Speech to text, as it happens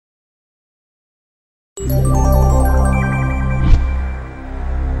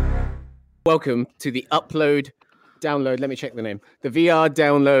Welcome to the download. Let me check the name. The VR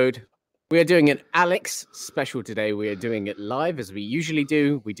download. We are doing an Alex special today. We are doing it live as we usually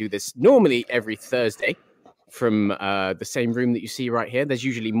do. We do this normally every Thursday from the same room that you see right here. There's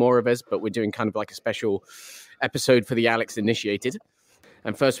usually more of us, but we're doing kind of like a special episode for the Alex Initiated.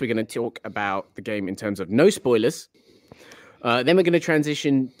 And first, we're going to talk about the game in terms of no spoilers. Then we're going to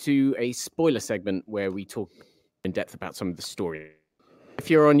transition to a spoiler segment where we talk in depth about some of the story. If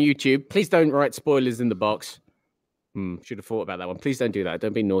you're on YouTube, please don't write spoilers in the box. Should have thought about that one. Please don't do that.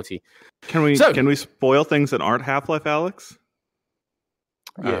 Don't be naughty. Can we spoil things that aren't Half-Life, Alex?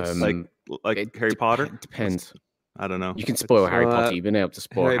 Yes. Like Harry Potter? It depends. I don't know. You can spoil Harry Potter. You've been able to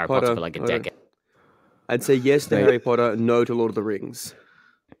spoil Harry Potter for like a decade. I'd say yes to Harry Potter, no to Lord of the Rings.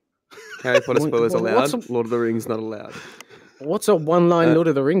 Harry Potter spoilers allowed, Lord of the Rings not allowed. What's a one-line Lord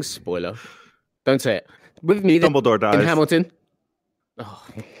of the Rings spoiler? Don't say it. With me, Dumbledore dies. In Hamilton. Oh.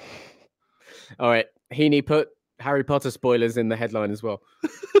 All right. Heaney put Harry Potter spoilers in the headline as well.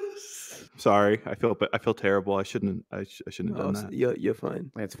 Sorry, I feel terrible. I shouldn't have done that. You're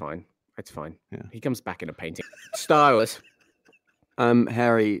fine. It's fine. It's fine. Yeah. He comes back in a painting. Styles.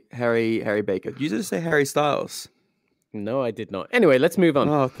 Harry Baker. Did you just say Harry Styles? No, I did not. Anyway, let's move on.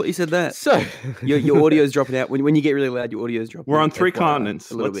 Oh, I thought you said that. So your audio's dropping out. When you get really loud, your audio's dropping out. We're on 3 continents.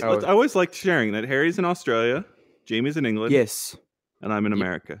 Bit. I always like sharing that Harry's in Australia, Jamie's in England. Yes. And I'm in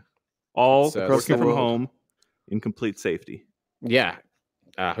America. All working from world. home in complete safety. Yeah.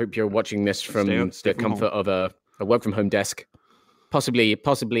 I hope you're watching this from the comfort of a work from home desk. Possibly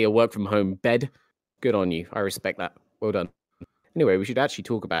a work from home bed. Good on you. I respect that. Well done. Anyway, we should actually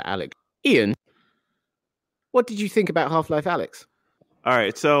talk about Alex. Ian, what did you think about Half-Life Alex? All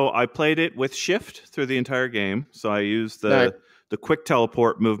right, so I played it with shift through the entire game. So I used the quick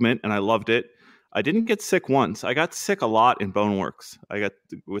teleport movement, and I loved it. I didn't get sick once. I got sick a lot in Boneworks. I got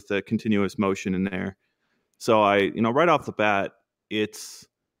with the continuous motion in there. So right off the bat, it's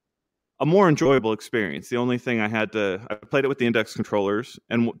a more enjoyable experience. The only thing I played it with the index controllers.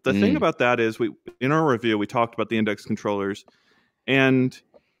 And the thing about that is in our review, we talked about the index controllers, and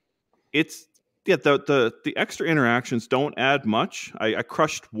it's, the extra interactions don't add much. I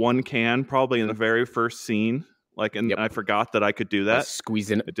crushed one can probably in the very first scene, I forgot that I could do that.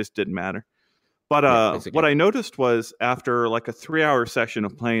 Squeezing it just didn't matter. But what I noticed was after like a 3-hour session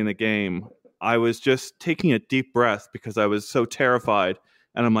of playing the game, I was just taking a deep breath because I was so terrified.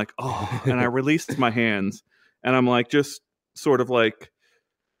 And I'm like, oh, and I released my hands, and I'm like, just sort of like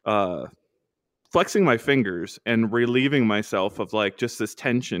flexing my fingers and relieving myself of like just this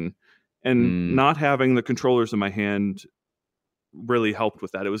tension. And not having the controllers in my hand really helped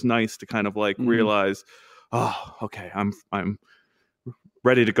with that. It was nice to kind of like realize, oh, okay, I'm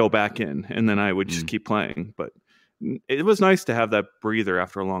ready to go back in, and then I would just keep playing. But it was nice to have that breather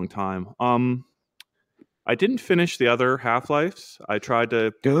after a long time. I didn't finish the other Half-Lives. I tried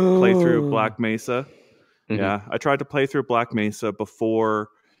to play through Black Mesa. Yeah, I tried to play through Black Mesa before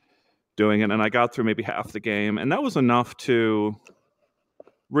doing it, and I got through maybe half the game, and that was enough to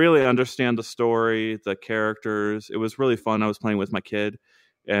really understand the story, the characters. It was really fun. I was playing with my kid,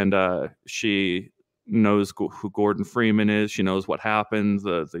 and she knows who Gordon Freeman is. She knows what happened.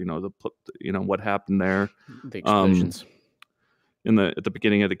 What happened there. The explosions at the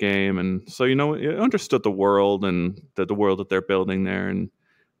beginning of the game, and so it understood the world and the world that they're building there, and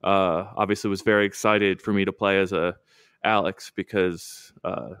obviously was very excited for me to play as a Alex because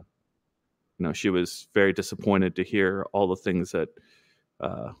she was very disappointed to hear all the things that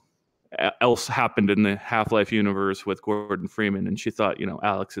else happened in the Half-Life universe with Gordon Freeman, and she thought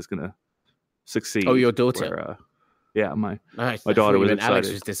Alex is going to succeed. Oh, your daughter? Yeah, my daughter was excited. Alex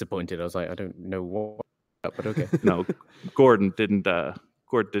was disappointed. I was like, I don't know what, but okay. No, Gordon didn't.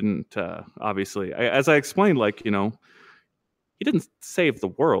 Obviously, as I explained, he didn't save the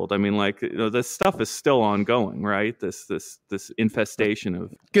world. I mean, this stuff is still ongoing, right? This infestation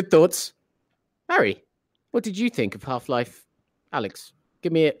of good thoughts. Harry, what did you think of Half-Life Alex?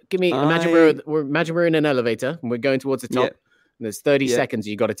 Give me. Imagine we're in an elevator and we're going towards the top. And there's 30 seconds.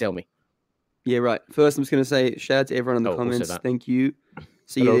 You got to tell me. Yeah, right. First, I'm just going to say shout out to everyone in the comments. Thank you.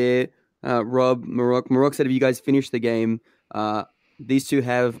 See you there. Rob, Marok said, have you guys finished the game? These two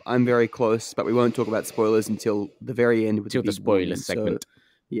have. I'm very close, but we won't talk about spoilers until the very end. Until the spoiler segment.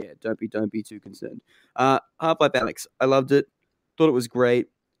 So, don't be too concerned. Half-Life Alex, I loved it. Thought it was great.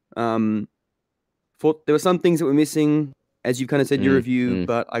 Thought there were some things that were missing, as you kind of said in your review,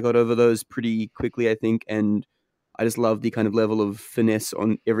 but I got over those pretty quickly, I think, and I just love the kind of level of finesse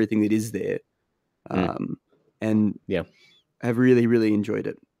on everything that is there. And I have really, really enjoyed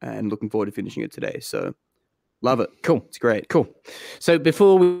it. and looking forward to finishing it today. So love it. Cool. It's great. Cool. So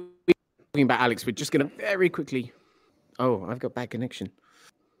before we talking about Alex, we're just going to very quickly. Oh, I've got bad connection.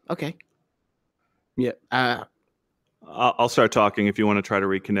 Okay. Yeah. I'll start talking if you want to try to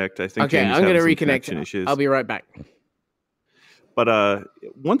reconnect. I think. Okay, Jamie's I'm going to having some reconnect. connection issues. I'll be right back. But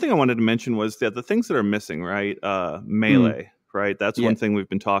one thing I wanted to mention was that the things that are missing, right? Melee, right? That's one thing we've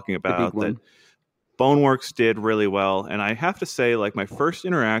been talking about that Boneworks did really well. And I have to say, like, my first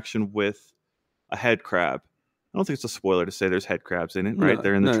interaction with a head crab, I don't think it's a spoiler to say there's head crabs in it, right? No,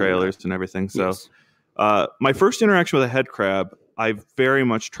 They're in the trailers and everything. So Yes. my first interaction with a head crab, I very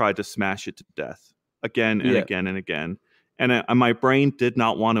much tried to smash it to death again and again and again. And my brain did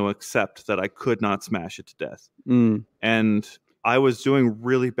not want to accept that I could not smash it to death. And I was doing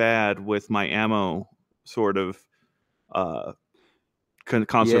really bad with my ammo sort of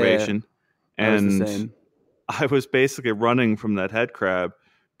conservation. And I was basically running from that head crab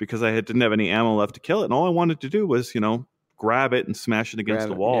because I didn't have any ammo left to kill it. And all I wanted to do was, grab it and smash it against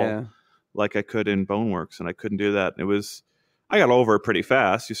the wall like I could in Boneworks. And I couldn't do that. I got over it pretty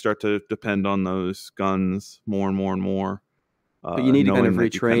fast. You start to depend on those guns more and more and more. But you need to kind of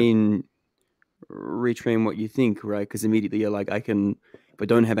retrain what you think, right? Because immediately you're like, if I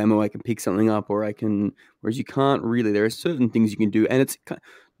don't have ammo, I can pick something up, whereas you can't really. There are certain things you can do, and it's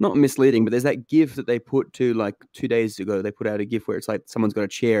not misleading, but there's that GIF that they put to, like, 2 days ago. They put out a GIF where it's like someone's got a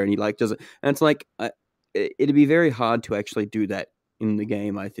chair and he like does it, and it's like it'd be very hard to actually do that in the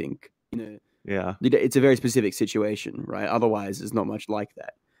game. I think Yeah, it's a very specific situation, right? Otherwise, there's not much like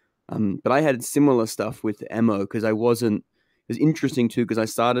that. But I had similar stuff with ammo because I wasn't. It was interesting too because I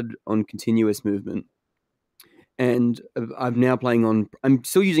started on continuous movement, and I'm now playing on. I'm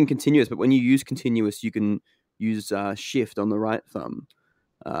still using continuous, but when you use continuous, you can use shift on the right thumb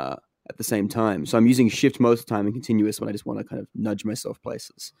at the same time. So I'm using shift most of the time and continuous when I just want to kind of nudge myself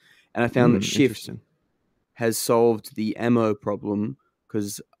places. And I found that shift has solved the ammo problem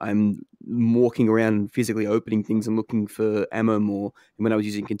because I'm walking around and physically opening things and looking for ammo more. And when I was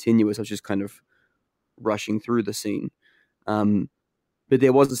using continuous, I was just kind of rushing through the scene. But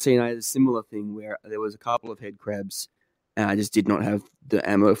there was a scene, I had a similar thing where there was a couple of head crabs and I just did not have the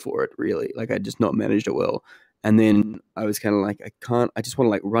ammo for it, really. Like, I just not managed it well. And then I was kind of like, I just want to,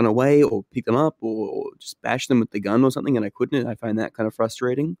 like, run away or pick them up or just bash them with the gun or something, and I couldn't. And I find that kind of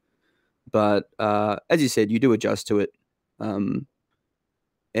frustrating. But as you said, you do adjust to it. And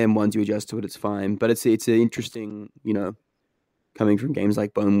once you adjust to it, it's fine. But it's an interesting, coming from games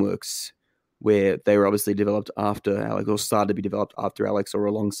like Boneworks, where they were obviously developed after Alex, or started to be developed after Alex or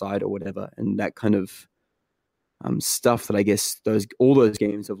alongside or whatever. And that kind of stuff that I guess all those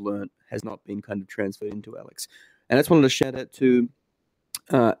games have learned has not been kind of transferred into Alex. And I just wanted to shout out to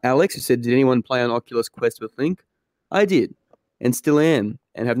Alex, who said, did anyone play on Oculus Quest with Link? I did, and still am,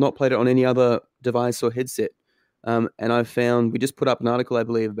 and have not played it on any other device or headset. And I've found, we just put up an article, I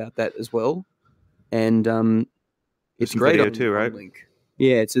believe, about that as well. And it's great video too, right? on Link.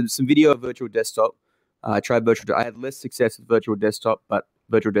 Yeah, it's some video of Virtual Desktop. I tried I had less success with Virtual Desktop, but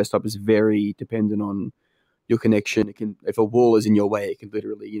Virtual Desktop is very dependent on your connection. If a wall is in your way, it can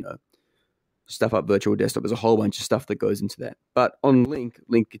literally, stuff up Virtual Desktop. There's a whole bunch of stuff that goes into that. But on Link,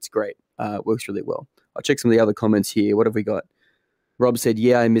 it's great. Works really well. I'll check some of the other comments here. What have we got? Rob said,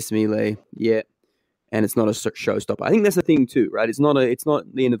 yeah, I miss Melee. Yeah. And it's not a showstopper. I think that's the thing too, right? It's not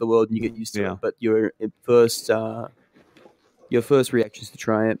the end of the world and you get used to it, but your first reactions to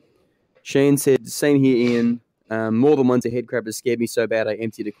try it. Shane said, same here, Ian. More than once a head crab has scared me so bad I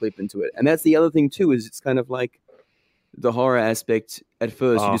emptied a clip into it. And that's the other thing too, is it's kind of like the horror aspect. At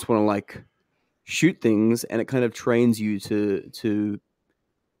first, you just want to, like, shoot things, and it kind of trains you to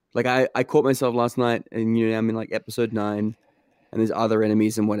like, I caught myself last night, and I'm in, like, episode 9, and there's other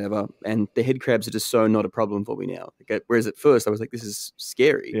enemies and whatever, and the head crabs are just so not a problem for me now. Like, whereas at first I was like, this is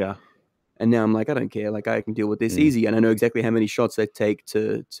scary. Yeah. And now I'm like, I don't care. Like, I can deal with this easy, and I know exactly how many shots they take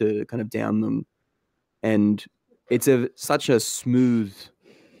to kind of down them. And it's such a smooth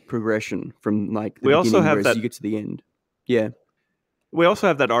progression from, like, the beginning, whereas you get to the end. Yeah. We also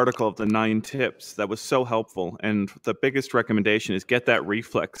have that article of the 9 tips that was so helpful. And the biggest recommendation is get that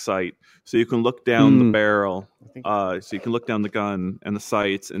reflex sight so you can look down the barrel, so you can look down the gun and the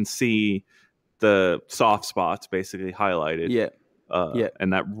sights and see the soft spots basically highlighted. Yeah.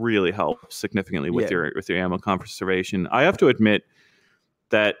 And that really helps significantly with your ammo conservation. I have to admit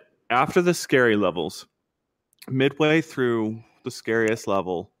that after the scary levels, midway through the scariest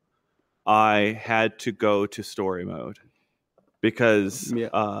level, I had to go to story mode because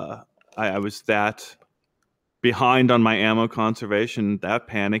I was that behind on my ammo conservation, that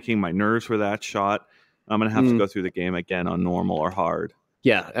panicking, my nerves were that shot. I'm going to have to go through the game again on normal or hard.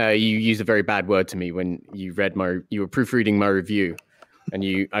 Yeah, you used a very bad word to me when you were proofreading my review, and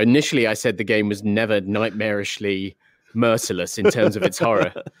initially I said the game was never nightmarishly merciless in terms of its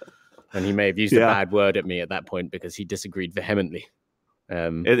horror, and he may have used a bad word at me at that point because he disagreed vehemently.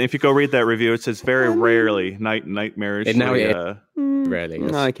 And if you go read that review, it says very rarely nightmarishly. Rarely.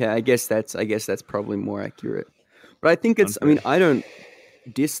 Yes. Okay, I guess that's probably more accurate. But I think it's. I mean, I don't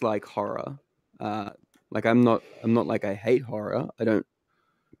dislike horror. Like I'm not like I hate horror. I don't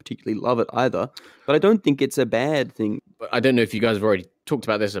particularly love it either. But I don't think it's a bad thing. I don't know if you guys have already talked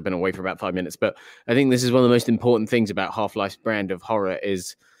about this. I've been away for about 5 minutes, but I think this is one of the most important things about Half-Life's brand of horror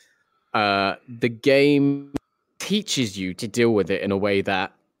is the game teaches you to deal with it in a way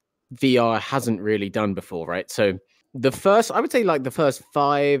that VR hasn't really done before, right? So I would say like the first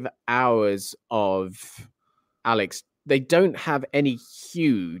 5 hours of Alex, they don't have any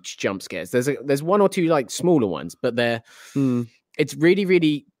huge jump scares. There's one or two like smaller ones, but it's really,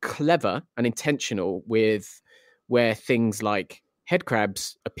 really clever and intentional with where things like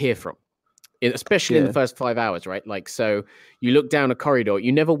headcrabs appear from, especially in the first 5 hours, right? Like, so you look down a corridor,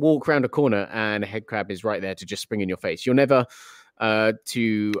 you never walk around a corner and a headcrab is right there to just spring in your face. You'll never stop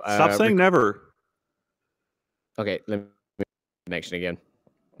saying never. Okay, let me connection again.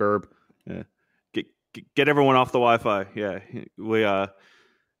 Burb. Yeah. Get everyone off the Wi-Fi. Yeah,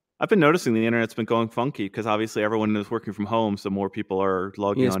 I've been noticing the internet's been going funky because obviously everyone is working from home, so more people are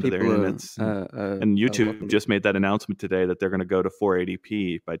logging onto their internets. And YouTube just made that announcement today that they're going to go to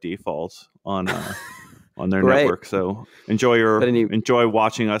 480p by default on their network. So enjoy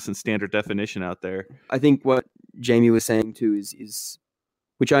watching us in standard definition out there. I think what Jamie was saying too is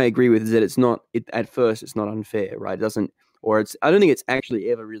which I agree with, is that at first it's not unfair, right? I don't think it's actually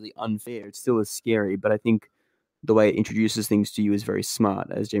ever really unfair. It still is scary, but I think the way it introduces things to you is very smart,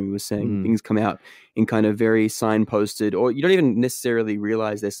 as Jamie was saying. Things come out in kind of very signposted, or you don't even necessarily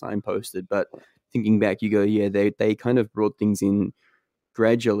realize they're signposted, but thinking back, you go, yeah, they kind of brought things in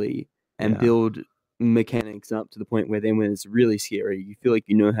gradually and build mechanics up to the point where then when it's really scary, you feel like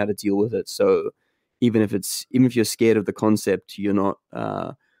you know how to deal with it. So even if you're scared of the concept, you're not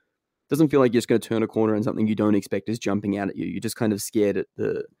doesn't feel like you're just going to turn a corner and something you don't expect is jumping out at you. You're just kind of scared at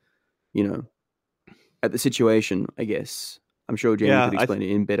the situation, I guess. I'm sure Jamie could explain it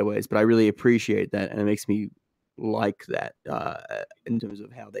in better ways, but I really appreciate that, and it makes me like that in terms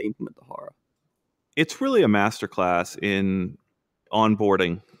of how they implement the horror. It's really a masterclass in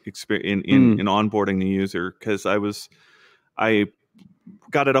onboarding in onboarding the user, because I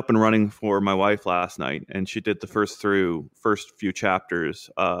got it up and running for my wife last night, and she did the first few chapters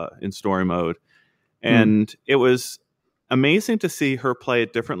in story mode, and it was amazing to see her play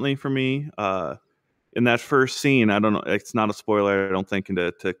it differently for me. In that first scene, I don't know, it's not a spoiler, I don't think,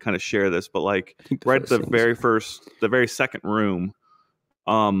 to kind of share this, but like right at the very second room,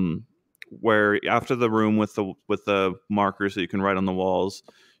 where after the room with the markers that you can write on the walls,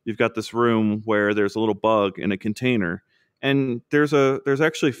 you've got this room where there's a little bug in a container, and there's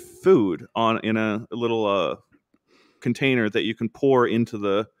actually food in a little container that you can pour into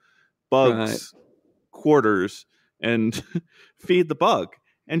the bug's quarters and feed the bug.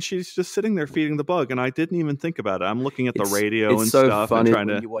 And she's just sitting there feeding the bug, and I didn't even think about it. I'm looking at the radio and stuff. It's so funny and trying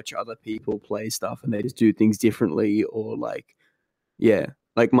when you watch other people play stuff and they just do things differently, or like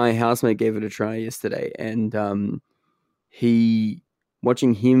my housemate gave it a try yesterday, and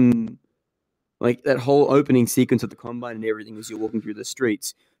watching him, like that whole opening sequence of the Combine and everything as you're walking through the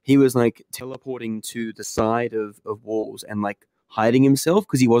streets, he was like teleporting to the side of walls and like hiding himself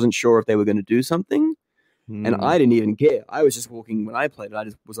because he wasn't sure if they were going to do something. And I didn't even care. I was just walking when I played it. I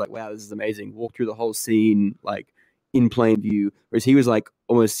just was like, wow, this is amazing. Walk through the whole scene, like in plain view. Whereas he was like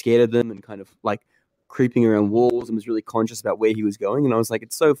almost scared of them and kind of like creeping around walls and was really conscious about where he was going. And I was like,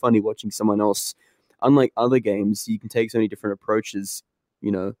 it's so funny watching someone else. Unlike other games, you can take so many different approaches,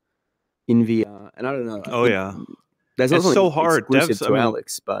 in VR. And I don't know. Oh, yeah. That's it's so hard. Devs, to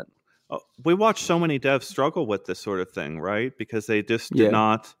Alex, but we watch so many devs struggle with this sort of thing, right? Because they just did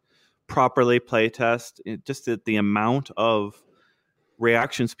not properly play test. Just the amount of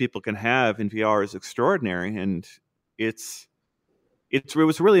reactions people can have in VR is extraordinary, and it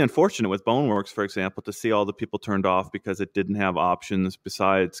was really unfortunate with Boneworks, for example, to see all the people turned off because it didn't have options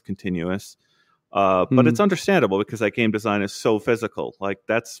besides continuous. But it's understandable because that game design is so physical. Like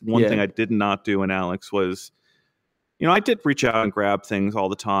that's one thing I did not do in Alex was, I did reach out and grab things all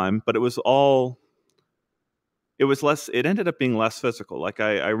the time, but it ended up being less physical. Like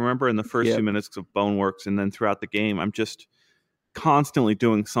I remember in the first few minutes of Boneworks, and then throughout the game, I'm just constantly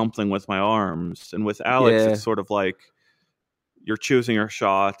doing something with my arms. And with Alex, it's sort of like you're choosing your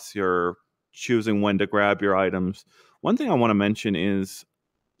shots, you're choosing when to grab your items. One thing I want to mention is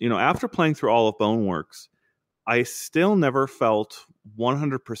after playing through all of Boneworks, I still never felt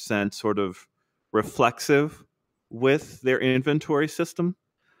 100% sort of reflexive with their inventory system.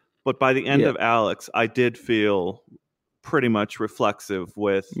 But by the end of Alex, I did feel pretty much reflexive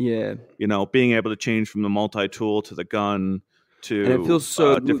with, being able to change from the multi-tool to the gun to and it feels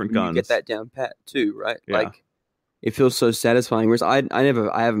so different guns. You get that down pat too, right? Yeah. Like it feels so satisfying. Whereas I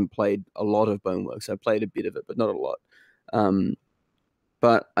haven't played a lot of Boneworks. I played a bit of it, but not a lot.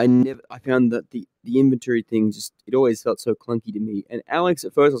 But I found that the inventory thing it always felt so clunky to me. And Alex,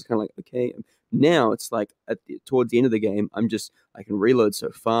 at first I was kind of like, okay. Now it's like towards the end of the game, I can reload so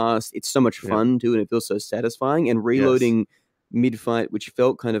fast. It's so much fun too, and it feels so satisfying. And reloading mid-fight, which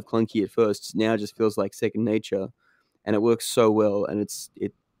felt kind of clunky at first, now just feels like second nature, and it works so well. And it's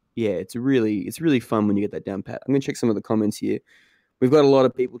really fun when you get that down pat. I'm gonna check some of the comments here. We've got a lot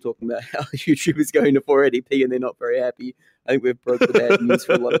of people talking about how YouTube is going to 480p and they're not very happy. I think we've broke the bad news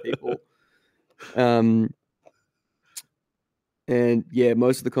for a lot of people. And yeah,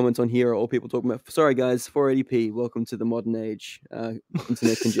 most of the comments on here are all people talking about, sorry guys, 480p, welcome to the modern age,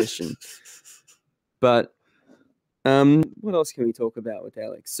 internet congestion. But what else can we talk about with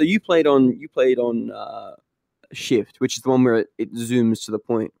Alex? So you played on Shift, which is the one where it zooms to the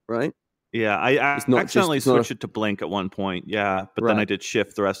point, right? Yeah, I accidentally switched it to Blink at one point. Yeah, but then I did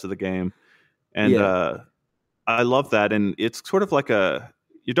Shift the rest of the game, and I love that. And it's sort of like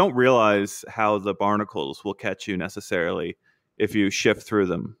you don't realize how the barnacles will catch you necessarily if you shift through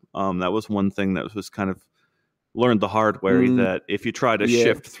them. That was one thing that was kind of learned the hard way, that if you try to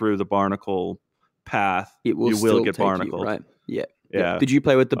shift through the barnacle path, you will get barnacled. Right? Yeah. Did you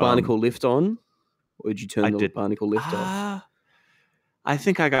play with the barnacle lift on, or did you turn the barnacle lift off? I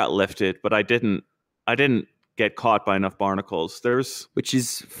think I got lifted, but I didn't get caught by enough barnacles. Which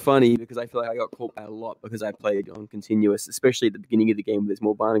is funny because I feel like I got caught by a lot because I played on continuous, especially at the beginning of the game where there's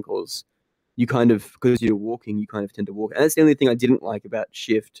more barnacles. You kind of, because you're walking, you kind of tend to walk. And that's the only thing I didn't like about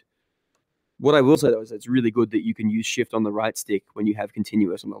Shift. What I will say, though, is it's really good that you can use Shift on the right stick when you have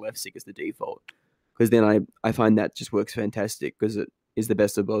continuous on the left stick as the default. Because then I find that just works fantastic because it is the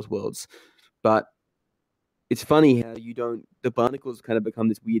best of both worlds. But it's funny how the barnacles kind of become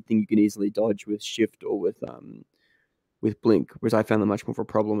this weird thing you can easily dodge with Shift or with Blink, whereas I found them much more of a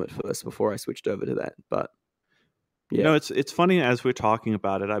problem at first before I switched over to that. But yeah, it's funny as we're talking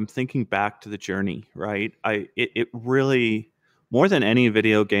about it. I'm thinking back to the journey, right? It really, more than any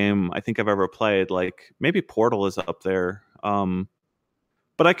video game I think I've ever played, like maybe Portal is up there,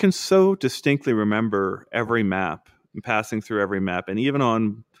 but I can so distinctly remember every map and passing through every map, and even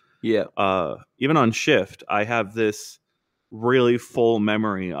on Shift, I have this really full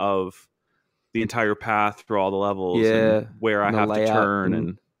memory of the entire path through all the levels, and where I have to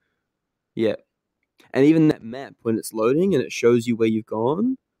turn, and even that map when it's loading and it shows you where you've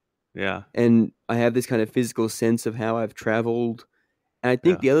gone. Yeah, and I have this kind of physical sense of how I've traveled. And I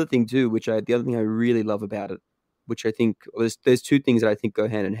think the other thing too, the other thing I really love about it, which I think there's two things that I think go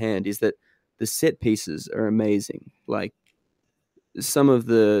hand in hand, is that the set pieces are amazing. Like some of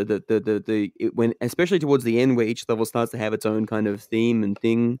when especially towards the end where each level starts to have its own kind of theme and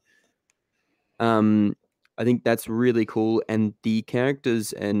thing, I think that's really cool. And the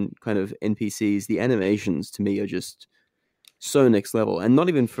characters and kind of NPCs, the animations to me are just so next level. And not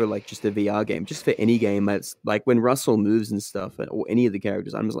even for like just a VR game, just for any game. It's like when Russell moves and stuff, or any of the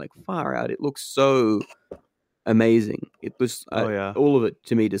characters, I'm just like, far out. It looks so amazing. It was all of it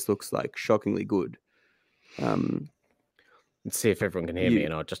to me just looks like shockingly good. Let's see if everyone can hear me,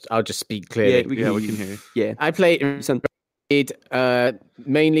 and I'll just speak clearly. We can hear you. Yeah, I played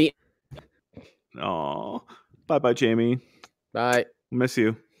mainly. Oh, bye, Jamie. Bye. Miss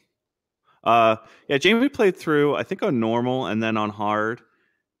you. Jamie played through, I think, on normal and then on hard.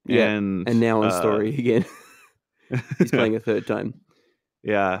 And now on story again. He's playing a third time.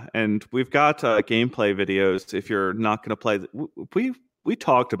 Yeah, and we've got gameplay videos. If you're not going to play, we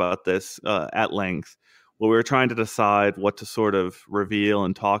talked about this at length. Well, we were trying to decide what to sort of reveal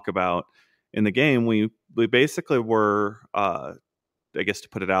and talk about in the game. We basically were, I guess to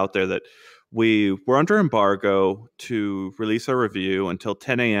put it out there, that we were under embargo to release our review until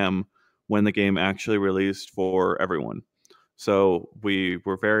 10 a.m. when the game actually released for everyone. So we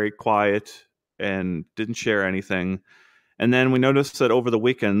were very quiet and didn't share anything. And then we noticed that over the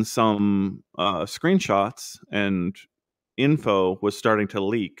weekend, some screenshots and info was starting to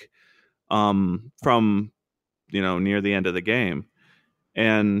leak from near the end of the game,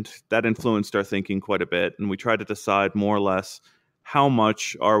 and that influenced our thinking quite a bit. And we tried to decide more or less how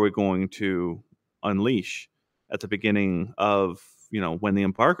much are we going to unleash at the beginning of when the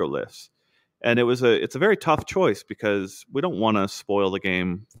embargo lifts. And it's a very tough choice because we don't want to spoil the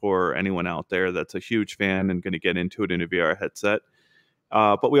game for anyone out there that's a huge fan and going to get into it in a VR headset.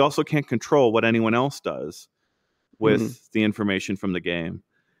 But we also can't control what anyone else does with the information from the game.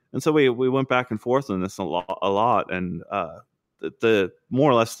 And so we went back and forth on this a lot. And the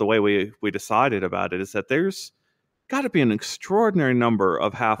more or less the way we decided about it is that there's got to be an extraordinary number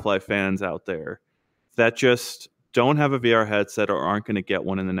of Half-Life fans out there that just don't have a VR headset or aren't going to get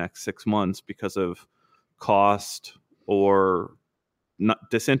one in the next 6 months because of cost or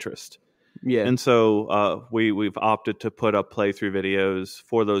disinterest. Yeah. And so we've opted to put up playthrough videos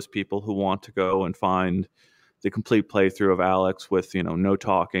for those people who want to go and find the complete playthrough of Alex with, no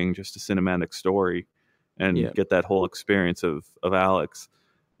talking, just a cinematic story, and get that whole experience of Alex.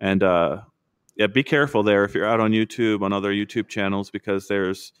 And be careful there if you're out on YouTube, on other YouTube channels, because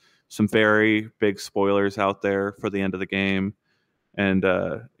there's some very big spoilers out there for the end of the game. And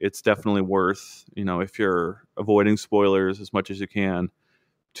it's definitely worth, if you're avoiding spoilers as much as you can,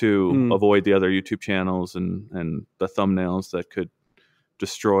 to avoid the other YouTube channels and the thumbnails that could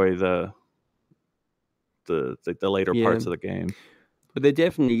destroy the later parts of the game. But there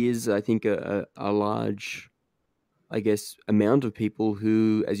definitely is, I think, a large, I guess, amount of people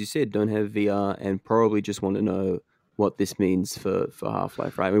who, as you said, don't have VR and probably just want to know what this means for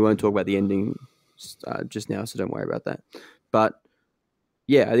Half-Life, right? We won't talk about the ending just now, so don't worry about that. But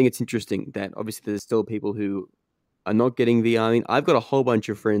yeah, I think it's interesting that obviously there's still people who are not getting VR. I mean, I've got a whole bunch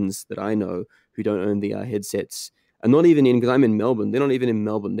of friends that I know who don't own VR headsets. And not even because I'm in Melbourne. They're not even in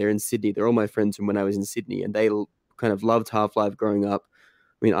Melbourne. They're in Sydney. They're all my friends from when I was in Sydney. And they kind of loved Half-Life growing up.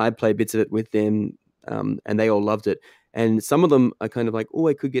 I mean, I played bits of it with them, and they all loved it. And some of them are kind of like, oh,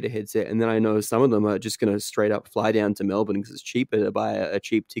 I could get a headset. And then I know some of them are just going to straight up fly down to Melbourne because it's cheaper to buy a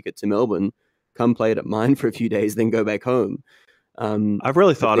cheap ticket to Melbourne, come play it at mine for a few days, then go back home. I've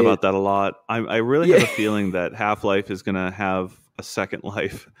really thought about that a lot. I really have a feeling that Half-Life is going to have a second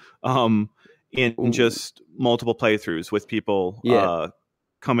life in just multiple playthroughs with people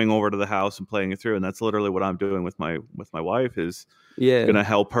coming over to the house and playing it through. And that's literally what I'm doing with my wife is going to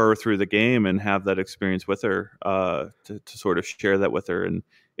help her through the game and have that experience with her to sort of share that with her. And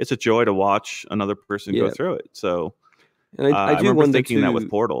it's a joy to watch another person go through it. So and I do remember wonder thinking that with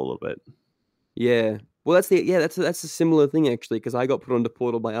Portal a little bit. Yeah. Well, that's a similar thing actually, because I got put onto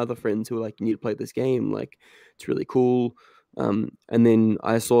Portal by other friends who were like, "You need to play this game. Like, it's really cool." And then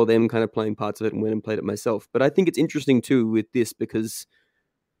I saw them kind of playing parts of it and went and played it myself. But I think it's interesting too with this because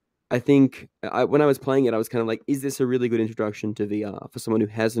I think when I was playing it, I was kind of like, "Is this a really good introduction to VR for someone who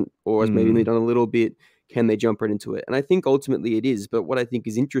hasn't or has maybe only done a little bit? Can they jump right into it?" And I think ultimately it is. But what I think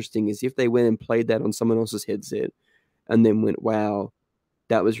is interesting is if they went and played that on someone else's headset and then went, "Wow,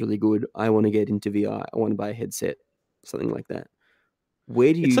 that was really good. I want to get into VR. I want to buy a headset," something like that.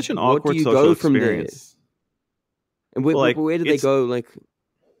 Where do you? It's such an awkward social go from experience. there? And where do they go? Like,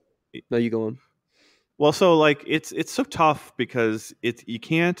 no, you go on. Well, so like it's so tough because you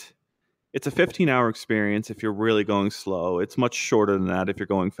can't. It's a 15-hour experience if you're really going slow. It's much shorter than that if you're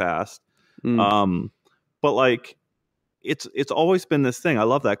going fast. But like, it's always been this thing. I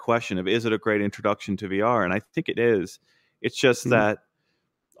love that question of is it a great introduction to VR, and I think it is. It's just that.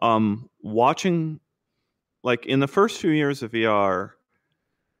 Watching, like in the first few years of VR,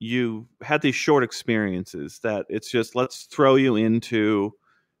 you had these short experiences that it's just let's throw you into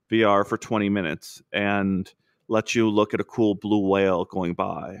VR for 20 minutes and let you look at a cool blue whale going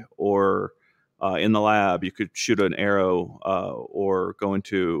by, or in the lab you could shoot an arrow or go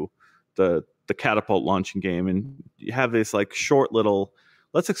into the catapult launching game, and you have this like short little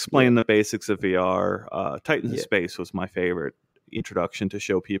let's explain the basics of VR. Titans of Space was my favorite introduction to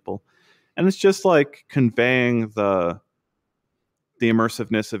show people, and it's just like conveying the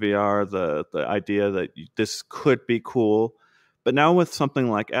immersiveness of VR, the idea that this could be cool. But now with something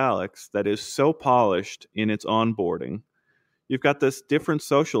like Alex that is so polished in its onboarding, you've got this different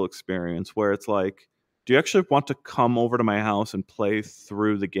social experience where it's like, do you actually want to come over to my house and play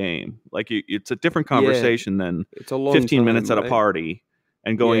through the game? Like it's a different conversation than it's a long 15 minutes time, at a party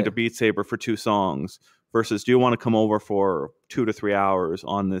and going to Beat Saber for 2 songs. Versus, do you want to come over for 2 to 3 hours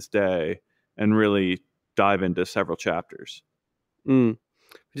on this day and really dive into several chapters? We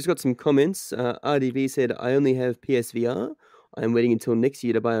just got some comments. RDV said, "I only have PSVR. I am waiting until next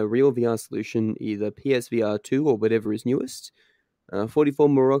year to buy a real VR solution, either PSVR 2 or whatever is newest." 44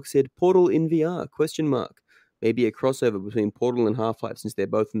 Morok said, "Portal in VR, question mark. Maybe a crossover between Portal and Half-Life since they're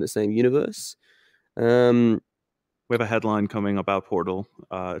both in the same universe." We have a headline coming about Portal.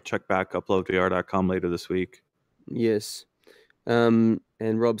 Check back uploadvr.com later this week. Yes. And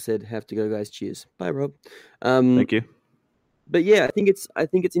Rob said, "Have to go, guys. Cheers." Bye, Rob. Thank you. But yeah, I think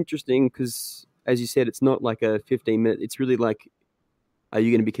it's interesting because, as you said, it's not like a 15-minute. It's really like, are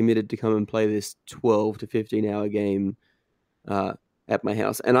you going to be committed to come and play this 12 to 15 hour game at my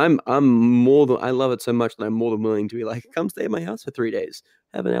house? And I'm more than, I love it so much that I'm more than willing to be like, come stay at my house for 3 days,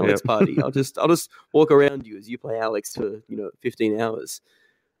 have an Alex party. I'll just walk around you as you play Alex for 15 hours.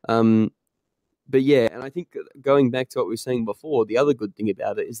 But yeah, and I think going back to what we were saying before, the other good thing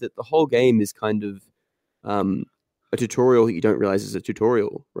about it is that the whole game is kind of a tutorial that you don't realize is a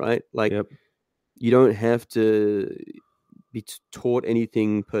tutorial, right? Like you don't have to be taught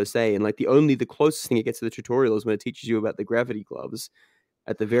anything per se, and like the closest thing it gets to the tutorial is when it teaches you about the gravity gloves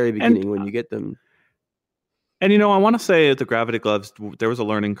at the very beginning when you get them. And I want to say the gravity gloves, there was a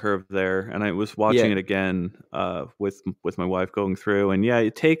learning curve there, and I was watching it again with my wife going through, and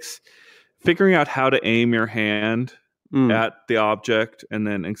it takes figuring out how to aim your hand at the object, and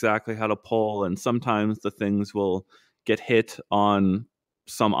then exactly how to pull, and sometimes the things will get hit on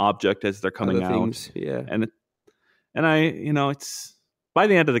some object as they're coming out. Things, and I, it's by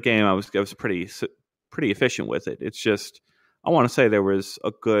the end of the game, I was pretty efficient with it. It's just, I want to say there was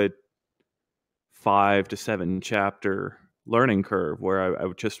a good 5 to 7 chapter learning curve where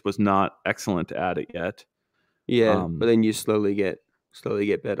I just was not excellent at it yet. Yeah, but then you slowly get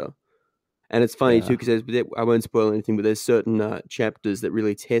better. And it's funny too, because I won't spoil anything, but there's certain chapters that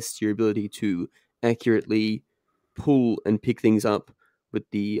really test your ability to accurately pull and pick things up with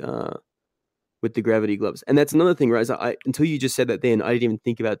the gravity gloves. And that's another thing, right? Until you just said that, then I didn't even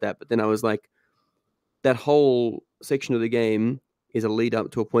think about that. But then I was like, that whole section of the game is a lead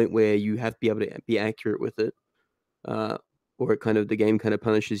up to a point where you have to be able to be accurate with it, or the game kind of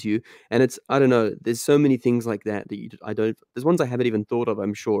punishes you. And it's, I don't know, there's so many things like that there's ones I haven't even thought of,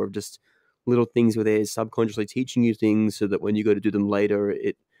 I'm sure, of just little things where they're subconsciously teaching you things so that when you go to do them later,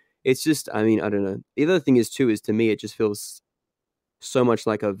 it's just, I mean, I don't know. The other thing is to me, it just feels so much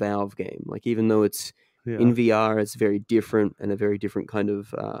like a Valve game. Like, even though it's in VR, it's very different and a very different kind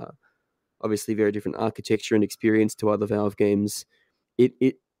of, obviously very different architecture and experience to other Valve games.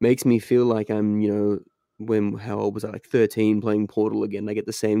 It makes me feel like I'm, how old was I? Like 13 playing Portal again. I get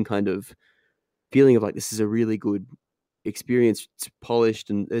the same kind of feeling of like, this is a really good experience. It's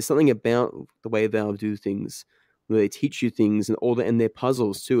polished, and there's something about the way Valve do things where they teach you things and their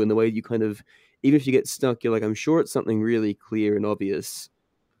puzzles too, and the way you kind of, even if you get stuck, you're like, I'm sure it's something really clear and obvious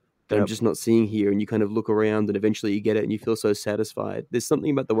that I'm just not seeing here, and you kind of look around and eventually you get it and you feel so satisfied. There's something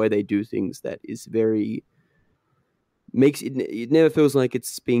about the way they do things that is makes it never feels like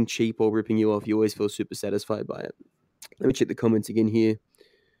it's being cheap or ripping you off. You always feel super satisfied by it. Let me check the comments again here.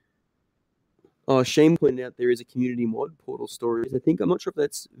 Oh, Shane pointed out there is a community mod, Portal Stories. I'm not sure if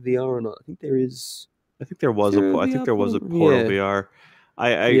that's VR or not. I think there is. I think there was a Portal VR.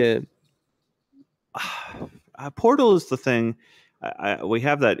 Portal is the thing. We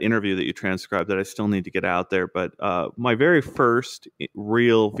have that interview that you transcribed that I still need to get out there. But my very first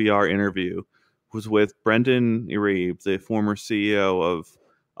real VR interview was with Brendan Iribe, the former CEO of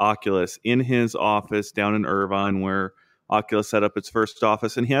Oculus, in his office down in Irvine, where Oculus set up its first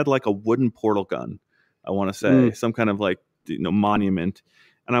office, and he had like a wooden portal gun, I want to say, some kind of like monument.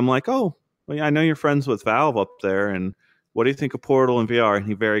 And I'm like, oh, well, yeah, I know you're friends with Valve up there, and what do you think of Portal and VR? And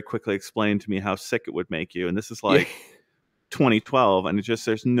he very quickly explained to me how sick it would make you. And this is like 2012, and there's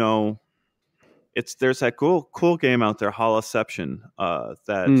that cool game out there, Holoception,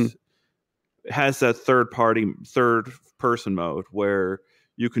 that has that third person mode where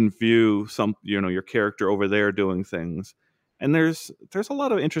you can view your character over there doing things. And there's a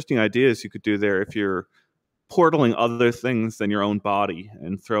lot of interesting ideas you could do there if you're portaling other things than your own body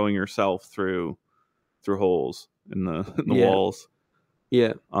and throwing yourself through holes in the walls.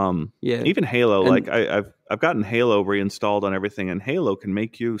 Yeah. Even Halo, like I've gotten Halo reinstalled on everything, and Halo can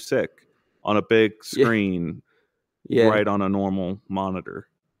make you sick on a big screen right on a normal monitor.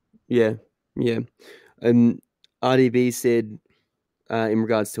 Yeah. RDB said, in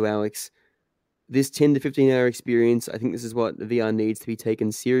regards to Alex, this 10 to 15 hour experience, I think this is what VR needs to be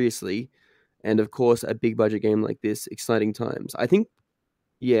taken seriously. And of course, a big budget game like this, exciting times. I think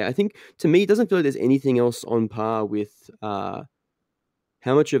to me, it doesn't feel like there's anything else on par with how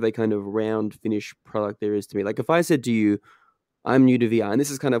much of a kind of round finished product there is to me. Like, if I said to you, I'm new to VR, and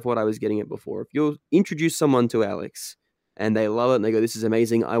this is kind of what I was getting at before. If you'll introduce someone to Alex and they love it and they go, this is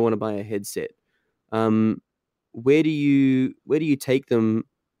amazing, I want to buy a headset. Where do you take them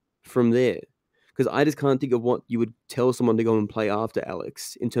from there? Because I just can't think of what you would tell someone to go and play after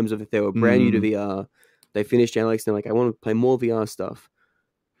Alex, in terms of if they were brand new to VR, they finished Alex, and they're like, I want to play more VR stuff.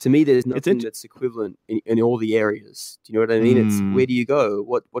 To me, there's nothing that's equivalent in all the areas. Do you know what I mean? It's where do you go?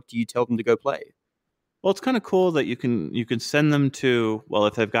 What do you tell them to go play? Well, it's kind of cool that you can send them to, well,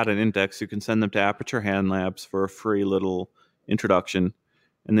 if they've got an index, you can send them to Aperture Hand Labs for a free little introduction.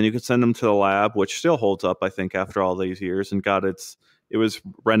 And then you could send them to the lab, which still holds up, I think, after all these years, and it was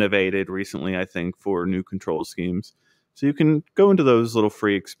renovated recently, I think, for new control schemes. So you can go into those little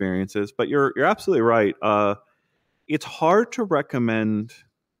free experiences. But you're absolutely right. It's hard to recommend.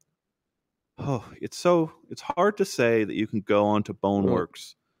 Oh, it's hard to say that you can go onto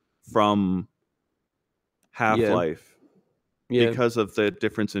Boneworks from Half-Life because of the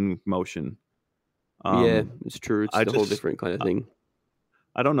difference in motion. It's true. It's a whole different kind of thing.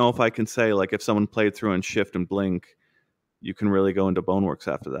 I don't know if I can say, like, if someone played through on Shift and Blink, you can really go into Boneworks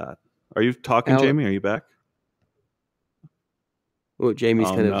after that. Are you talking, Jamie? Are you back? Well, Jamie's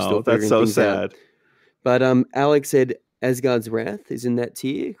kind of still figuring things sad. Out. But Alex said Asgard's Wrath is in that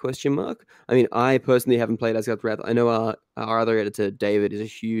tier? ? I mean, I personally haven't played Asgard's Wrath. I know our other editor, David, is a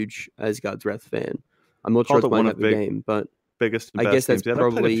huge Asgard's Wrath fan. I'm not sure it's my type of game, but biggest and I guess that's games.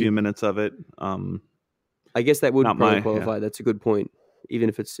 probably I played a few minutes of it. I guess that would probably qualify. Yeah. That's a good point. Even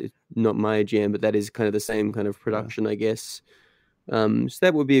if it's not my jam, but that is kind of the same kind of production, I guess. So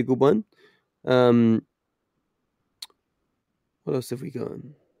that would be a good one. What else have we got?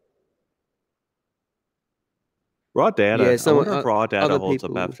 Raw Data. I wonder if Raw Data holds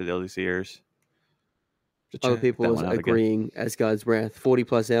up after all these years. Other people are agreeing Asgard's Wrath, 40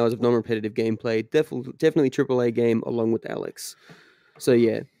 plus hours of non-repetitive gameplay, definitely AAA game along with Alex. So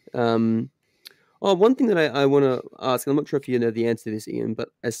yeah. One thing that I want to ask, I'm not sure if you know the answer to this, Ian, but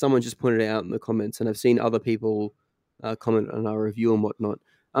as someone just pointed out in the comments, and I've seen other people comment on our review and whatnot,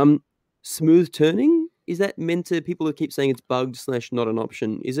 smooth turning, is that meant to people who keep saying it's bugged / not an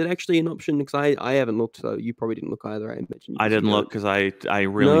option? Is it actually an option? Because I haven't looked, so you probably didn't look either, I imagine. I didn't look because I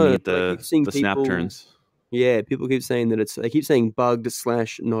really need the snap turns. Yeah, people keep saying that they keep saying bugged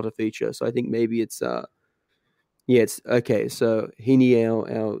 / not a feature, so I think maybe it's it's okay. So Heaney,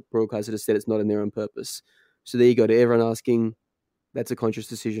 our broadcaster, just said it's not in there on purpose. So there you go. To everyone asking, that's a conscious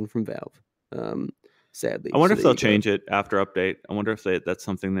decision from Valve. Sadly, I wonder if they'll change it after update. I wonder if that's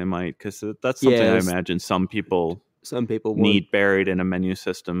something they might, because that's something I imagine some people need buried in a menu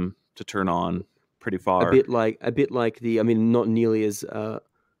system to turn on pretty far. A bit like the. I mean, not nearly as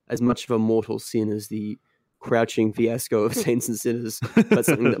much of a mortal sin as the crouching fiasco of Saints and Sinners, but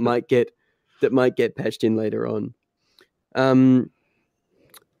something that might get patched in later on. Hottie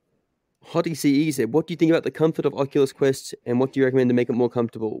CE said, "What do you think about the comfort of Oculus Quest, and what do you recommend to make it more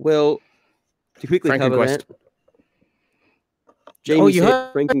comfortable?" Well, to quickly cover that, Jamie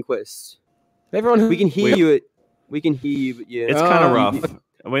said FrankenQuest. Everyone, we can hear you. We can hear you, but yeah, it's kind of rough.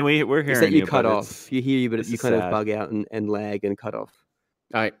 I mean, we're hearing you cut off. You hear you, but you kind of bug out and lag and cut off.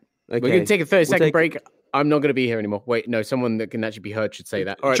 All right, okay. We're gonna take a 30-second break. I'm not going to be here anymore. Wait, no, someone that can actually be heard should say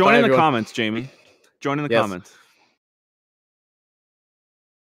that. All right, join in the comments, Jamie. Join in the comments.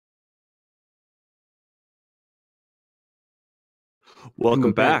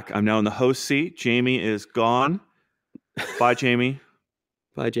 Welcome back. I'm now in the host seat. Jamie is gone. Bye, Jamie.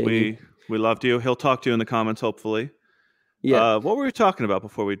 Bye, Jamie. We loved you. He'll talk to you in the comments, hopefully. Yeah. What were we talking about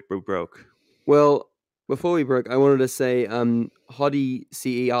before we broke? Well, before we broke, I wanted to say, Hottie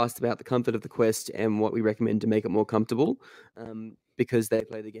CE asked about the comfort of the Quest and what we recommend to make it more comfortable, because they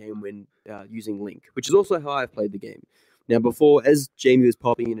play the game when using Link, which is also how I've played the game. Now, before, as Jamie was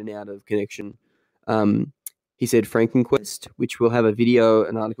popping in and out of connection, he said FrankenQuest, which will have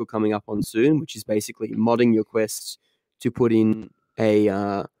an article coming up on soon, which is basically modding your quests to put in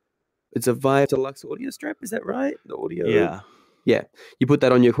it's a Vive Deluxe audio strap, is that right? The audio? Yeah. You put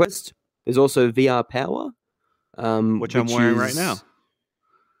that on your Quest. There's also VR Power, which I'm wearing right now.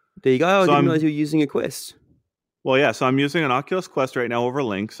 There you go. I didn't realize you were using a Quest. Well, yeah. So I'm using an Oculus Quest right now over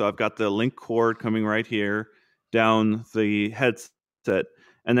Link. So I've got the Link cord coming right here down the headset,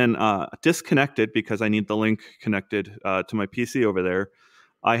 and then disconnected because I need the Link connected to my PC over there.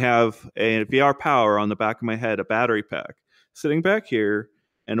 I have a VR Power on the back of my head, a battery pack, sitting back here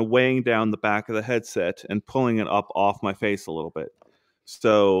and weighing down the back of the headset and pulling it up off my face a little bit.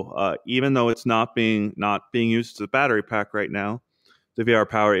 So even though it's not being used as a battery pack right now, the VR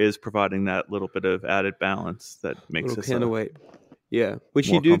Power is providing that little bit of added balance that makes it counterweight. Yeah, which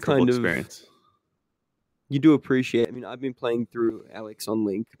more you do kind of experience. You do appreciate. I mean, I've been playing through Alex on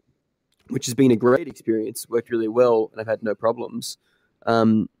Link, which has been a great experience. Worked really well, and I've had no problems.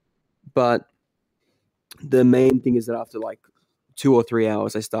 But the main thing is that after like 2 or 3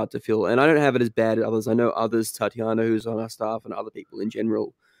 hours, I start to feel, and I don't have it as bad as others. I know others, Tatiana, who's on our staff, and other people in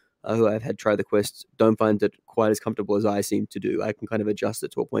general who I've had try the Quest, don't find it quite as comfortable as I seem to do. I can kind of adjust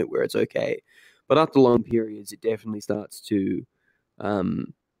it to a point where it's okay. But after long periods, it definitely starts to,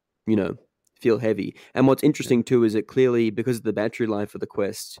 feel heavy. And what's interesting too is that clearly, because of the battery life of the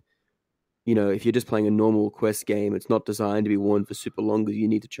Quest, if you're just playing a normal Quest game, it's not designed to be worn for super long because you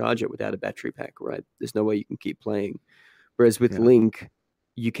need to charge it without a battery pack, right? There's no way you can keep playing. Whereas with Link,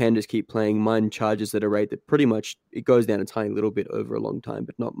 you can just keep playing. Mine charges at a rate that pretty much, it goes down a tiny little bit over a long time,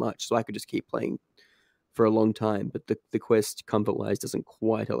 but not much. So I could just keep playing for a long time. But the Quest, comfort-wise, doesn't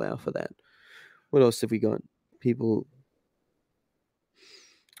quite allow for that. What else have we got? People...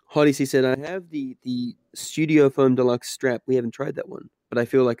 Hoddesy said, I have the Studio Foam Deluxe strap. We haven't tried that one, but I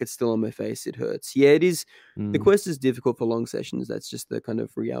feel like it's still on my face. It hurts. Yeah, it is. The Quest is difficult for long sessions. That's just the kind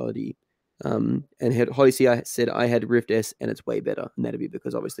of reality. And Hoddesy said, I had Rift S and it's way better. And that'd be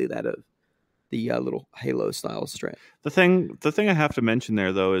because obviously that of the little Halo style strap. The thing I have to mention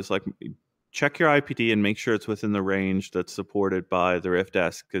there, though, is like check your IPD and make sure it's within the range that's supported by the Rift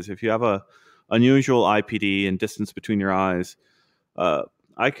S. Because if you have a unusual IPD and distance between your eyes,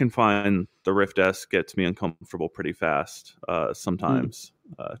 I can find the Rift S gets me uncomfortable pretty fast sometimes,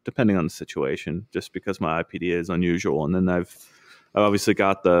 depending on the situation, just because my IPD is unusual. And then I've obviously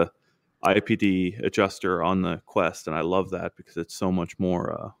got the IPD adjuster on the Quest, and I love that because it's so much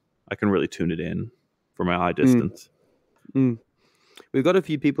more. I can really tune it in for my eye distance. We've got a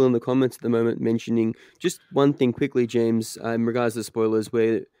few people in the comments at the moment mentioning just one thing quickly, James, in regards to spoilers.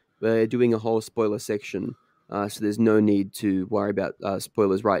 We're doing a whole spoiler section. So there's no need to worry about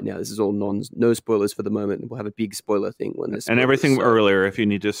spoilers right now. This is all no spoilers for the moment. We'll have a big spoiler thing when this. And everything earlier, if you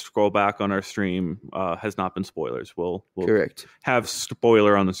need to scroll back on our stream, has not been spoilers. We'll correct have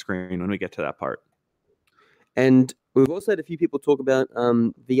spoiler on the screen when we get to that part. And we've also had a few people talk about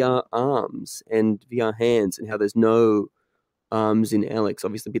VR arms and VR hands and how there's no arms in Alex.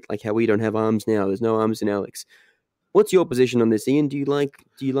 Obviously, a bit like how we don't have arms now. There's no arms in Alex. What's your position on this, Ian? Do you like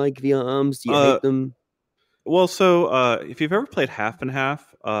VR arms? Do you hate them? Well, so if you've ever played Half and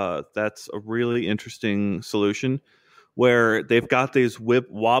Half, that's a really interesting solution where they've got these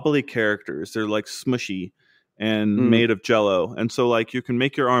wobbly characters. They're like smushy and made of jello. And so like you can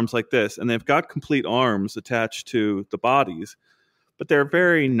make your arms like this, and they've got complete arms attached to the bodies, but they're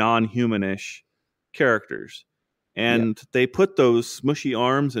very non-humanish characters. And they put those smushy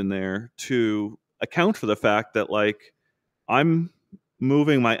arms in there to account for the fact that like I'm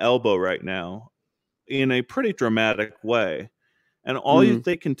moving my elbow right now in a pretty dramatic way, and all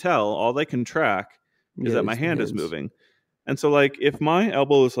they can track is that my hand is moving. And so like if my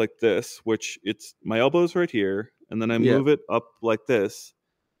elbow is like this, which my elbow is right here, and then I move it up like this,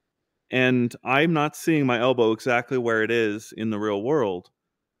 and I'm not seeing my elbow exactly where it is in the real world,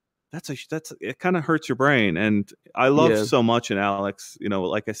 it kind of hurts your brain. And I love so much in Alex,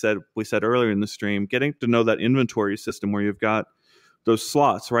 like we said earlier in the stream, getting to know that inventory system where you've got those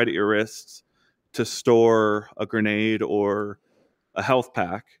slots right at your wrists to store a grenade or a health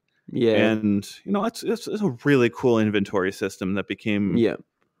pack. And it's a really cool inventory system that became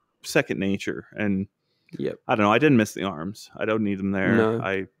second nature. And I don't know, I didn't miss the arms. I don't need them there.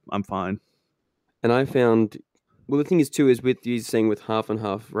 No. I'm fine. And I found, well, the thing is too, is with you saying with half and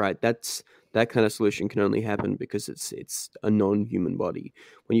half, right? That kind of solution can only happen because it's a non-human body.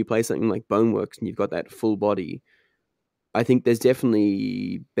 When you play something like Boneworks and you've got that full body, I think there's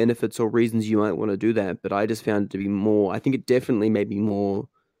definitely benefits or reasons you might want to do that, but I just found it to be more, I think it definitely made me more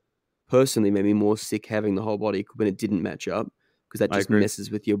sick having the whole body when it didn't match up, because that just messes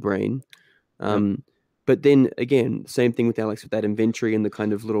with your brain. But then again, same thing with Alex with that inventory and the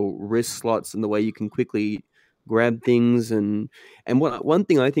kind of little wrist slots and the way you can quickly grab things. And one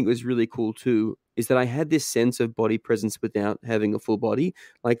thing I think was really cool too is that I had this sense of body presence without having a full body,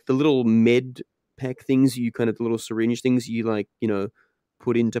 like the little med pack things, the little syringe things you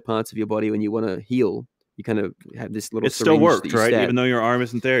put into parts of your body when you want to heal. You kind of have this little. It still worked, right? Even though your arm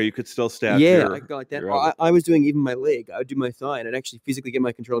isn't there, you could still stab. Yeah, I got that. I was doing even my leg. I would do my thigh, and I'd actually physically get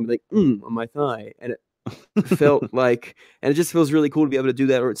my control and be like, on my thigh, and it felt like, and it just feels really cool to be able to do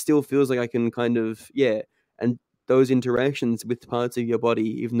that. Or it still feels like I can kind of, and those interactions with parts of your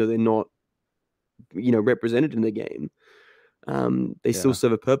body, even though they're not, represented in the game. They still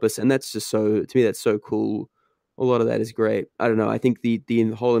serve a purpose, and that's just to me, that's so cool. A lot of that is great. I don't know. I think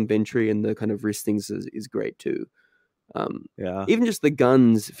the whole inventory and the kind of wrist things is great too. Even just the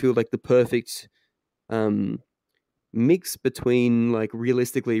guns feel like the perfect mix between like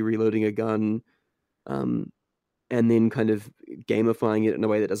realistically reloading a gun, and then kind of gamifying it in a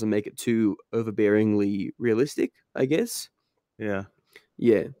way that doesn't make it too overbearingly realistic, I guess. Yeah.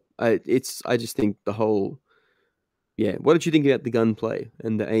 I just think the whole. Yeah, what did you think about the gunplay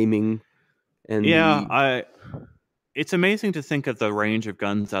and the aiming? And it's amazing to think of the range of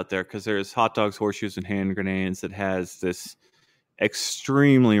guns out there, because there's hot dogs, horseshoes, and hand grenades that has this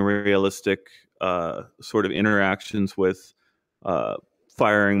extremely realistic sort of interactions with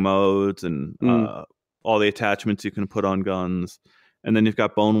firing modes and all the attachments you can put on guns. And then you've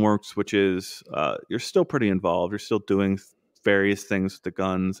got Boneworks, which is you're still pretty involved. You're still doing various things with the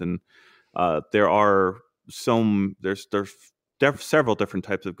guns, and there's several different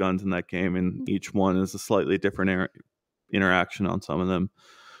types of guns in that game, and each one is a slightly different interaction on some of them.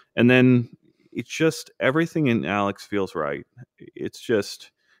 And then it's just everything in Alex feels right. It's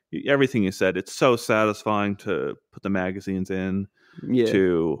just everything you said. It's so satisfying to put the magazines in.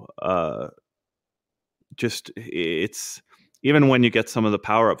 To just it's even when you get some of the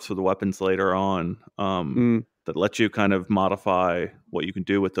power-ups for the weapons later on that let you kind of modify what you can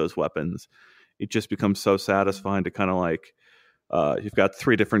do with those weapons, it just becomes so satisfying to kind of like you've got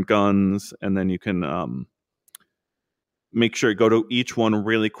 3 different guns, and then you can make sure you go to each one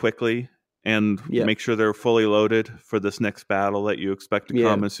really quickly and make sure they're fully loaded for this next battle that you expect to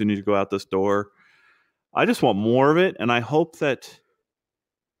come as soon as you go out this door. I just want more of it, and I hope that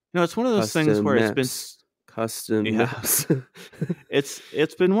it's one of those things where it's been custom maps.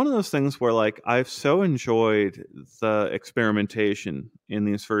 It's been one of those things where like I've so enjoyed the experimentation in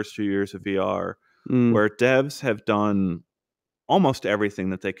these first few years of VR, where devs have done almost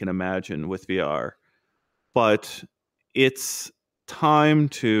everything that they can imagine with VR, but it's time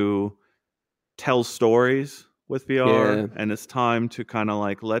to tell stories with VR, and it's time to kind of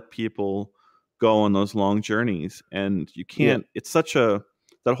like let people go on those long journeys. And you can't, it's such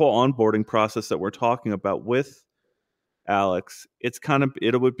that whole onboarding process that we're talking about with Alex,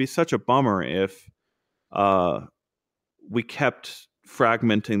 it would be such a bummer if we kept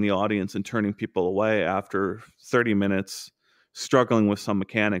fragmenting the audience and turning people away after 30 minutes struggling with some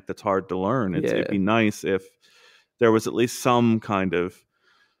mechanic that's hard to learn. It'd be nice if there was at least some kind of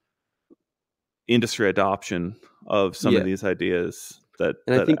industry adoption of some of these ideas that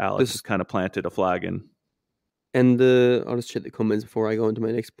Alex has kind of planted a flag in. And I'll just check the comments before I go on to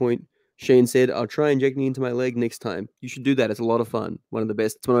my next point. Shane said, "I'll try injecting into my leg next time." You should do that. It's a lot of fun. One of the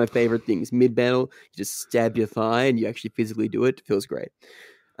best. It's one of my favorite things. Mid-battle, you just stab your thigh and you actually physically do it. It feels great.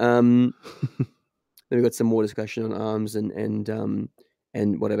 Then we got some more discussion on arms and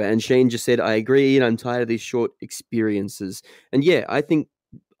whatever. And Shane just said, "I agree, and I'm tired of these short experiences." And yeah, I think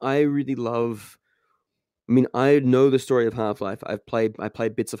I really love. I mean, I know the story of Half-Life. I played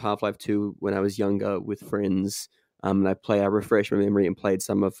bits of Half-Life 2 when I was younger with friends. And I refreshed my memory and played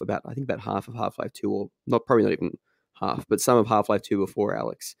about half of Half-Life 2, or probably not even half, but some of Half-Life 2 before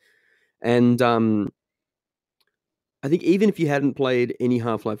Alex. And I think even if you hadn't played any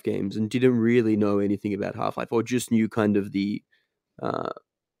Half-Life games and didn't really know anything about Half-Life, or just knew kind of the,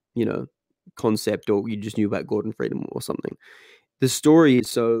 concept, or you just knew about Gordon Freeman or something, the story is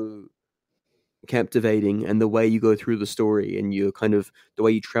so captivating, and the way you go through the story and you kind of the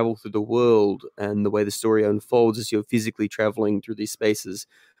way you travel through the world and the way the story unfolds as you're physically traveling through these spaces,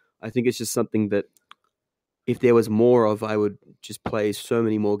 I think it's just something that if there was more of, I would just play so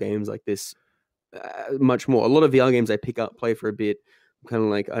many more games like this, much more. A lot of VR games I pick up, play for a bit, I'm kind of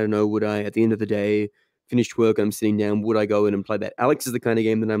like, I don't know, would I at the end of the day, finished work, I'm sitting down, would I go in and play that? Alex is the kind of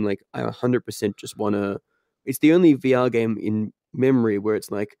game that I'm like, I 100% just want to. It's the only VR game in memory where it's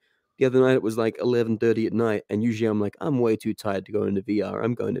like, the other night it was like 11:30 at night, and usually I'm like, I'm way too tired to go into VR.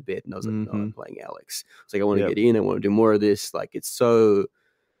 I'm going to bed, and I was like, no, I'm playing Alex. It's like I want to get in. I want to do more of this. Like it's so,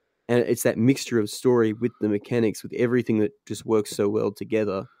 and it's that mixture of story with the mechanics, with everything that just works so well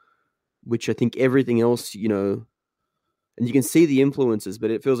together. Which I think everything else, and you can see the influences, but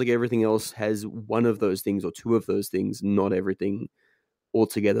it feels like everything else has one of those things or two of those things, not everything all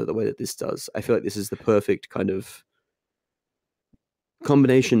together the way that this does. I feel like this is the perfect kind of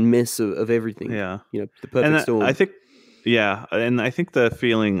combination mess of everything. The perfect storm. I think the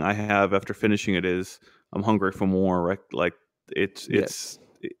feeling I have after finishing it is I'm hungry for more. Right? Like it's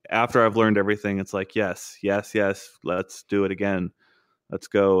after I've learned everything, it's like yes, let's do it again. Let's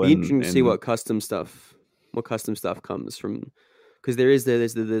go. Be interesting to see what custom stuff comes from, because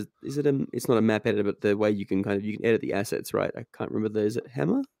it's not a map editor, but the way you can edit the assets, right? I can't remember. Is it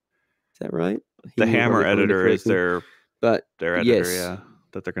Hammer? Is that right? The Hammer editor is their editor,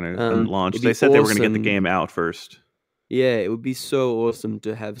 that they're going to launch. They said they were going to get the game out first. Yeah, it would be so awesome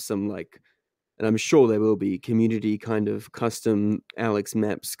to have some and I'm sure there will be community kind of custom Alex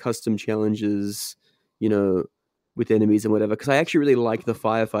maps, custom challenges, with enemies and whatever. Because I actually really like the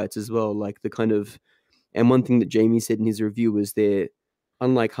firefights as well, like the kind of. And one thing that Jamie said in his review was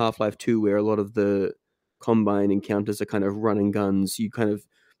unlike Half-Life 2, where a lot of the Combine encounters are kind of running guns. You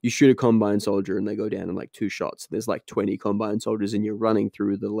shoot a Combine soldier and they go down in 2 shots. There's 20 Combine soldiers and you're running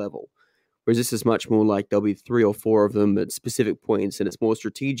through the level. Whereas this is much more like there'll be 3 or 4 of them at specific points, and it's more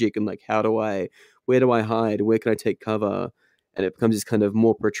strategic and like, where do I hide? Where can I take cover? And it becomes this kind of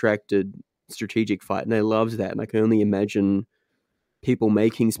more protracted strategic fight. And I loved that. And I can only imagine people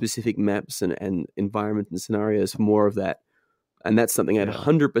making specific maps and environments and scenarios for more of that. And that's something I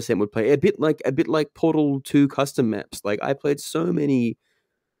 100% would play. A bit like Portal 2 custom maps. Like I played so many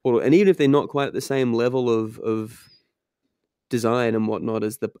Portal, and even if they're not quite at the same level of design and whatnot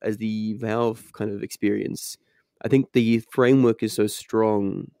as the Valve kind of experience, I think the framework is so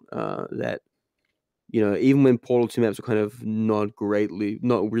strong that, you know, even when Portal 2 maps were kind of not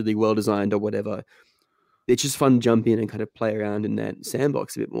really well designed or whatever, it's just fun to jump in and kind of play around in that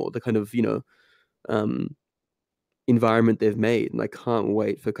sandbox a bit more. The kind of, you know, environment they've made, and I can't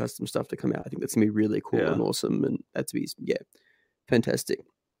wait for custom stuff to come out. I think that's gonna be really cool and awesome, and that's be fantastic.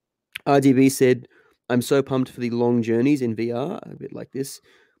 RDB said, "I'm so pumped for the long journeys in VR." A bit like this.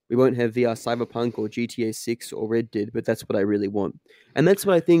 We won't have VR Cyberpunk or GTA 6 or Red Dead, but that's what I really want. And that's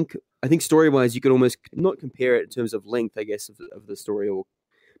what I think story-wise, you could almost not compare it in terms of length, I guess, of the story,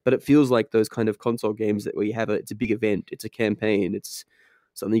 but it feels like those kind of console games where you have it's a big event, it's a campaign, it's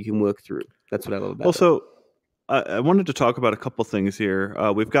something you can work through. That's what I love about it. Also, I wanted to talk about a couple things here.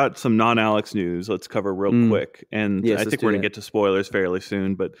 We've got some non-Alex news. Let's cover real quick. And I think we're going to get to spoilers fairly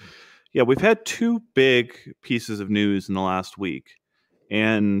soon. But yeah, we've had 2 big pieces of news in the last week.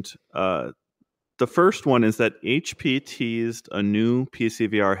 And the first one is that HP teased a new PC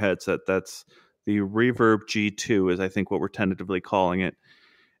VR headset. That's the Reverb G2 is I think what we're tentatively calling it.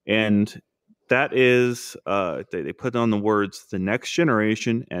 And that is, they put on the words, the next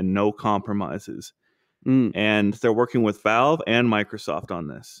generation and no compromises. And they're working with Valve and Microsoft on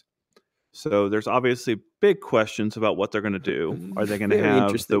this. So there's obviously big questions about what they're going to do. Are they going to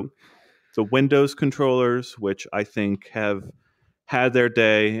have the Windows controllers, which I think have had their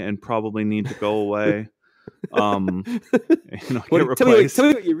day and probably need to go away? Tell me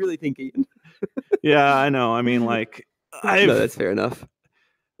what you really think, Ian. Yeah, I know. I mean, like, no, that's fair enough.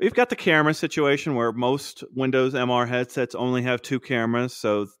 We've got the camera situation where most Windows MR headsets only have 2 cameras,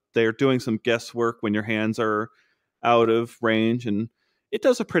 so they're doing some guesswork when your hands are out of range, and it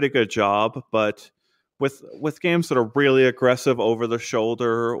does a pretty good job. But with games that are really aggressive over the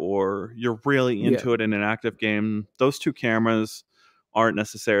shoulder, or you're really into it in an active game, those 2 cameras aren't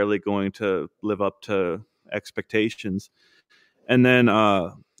necessarily going to live up to expectations. And then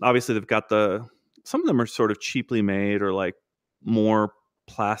obviously they've got some of them are sort of cheaply made or like more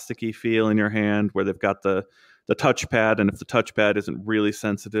plasticky feel in your hand, where they've got the touchpad, and if the touchpad isn't really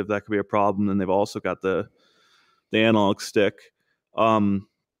sensitive, that could be a problem. And they've also got the analog stick. You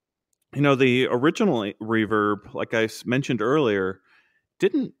know, the original Reverb, like I mentioned earlier,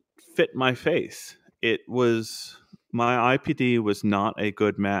 didn't fit my face. My IPD was not a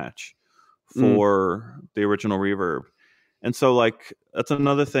good match for the original Reverb. And so, like, that's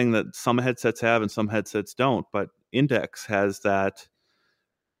another thing that some headsets have and some headsets don't. But Index has that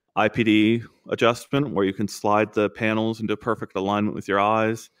IPD adjustment where you can slide the panels into perfect alignment with your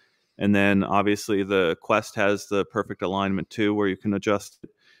eyes. And then obviously the Quest has the perfect alignment too, where you can adjust it.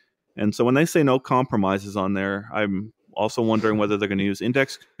 And so when they say no compromises on there, I'm also wondering whether they're going to use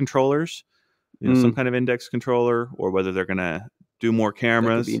Index controllers, some kind of Index controller, or whether they're going to do more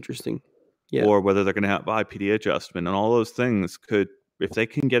cameras. That could be interesting. Yeah. Or whether they're going to have IPD adjustment. And all those things could, if they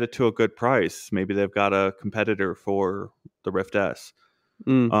can get it to a good price, maybe they've got a competitor for the Rift S.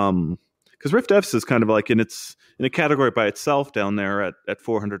 Because Rift S is kind of like in a category by itself down there at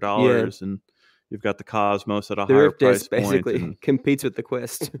 $400, and you've got the Cosmos at a higher Rift price S basically competes with the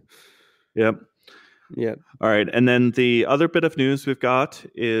Quest. Yep. All right, and then the other bit of news we've got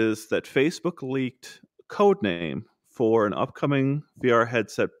is that Facebook leaked code name for an upcoming VR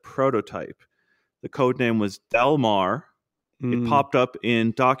headset prototype. The code name was Delmar. It popped up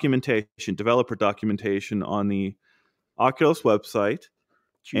in developer documentation on the Oculus website.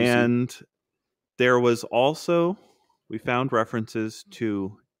 Juicy. And there was also, we found references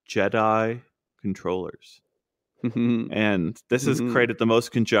to Jedi controllers. And this has created the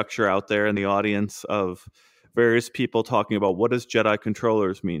most conjecture out there in the audience of various people talking about what does Jedi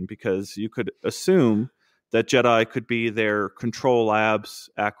controllers mean, because you could assume that Jedi could be their Control Labs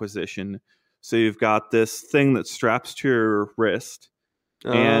acquisition. So you've got this thing that straps to your wrist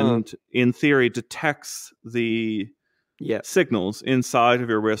and in theory detects the signals inside of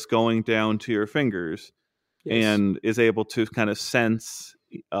your wrist going down to your fingers and is able to kind of sense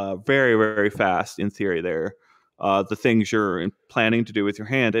very, very fast, in theory, there the things you're planning to do with your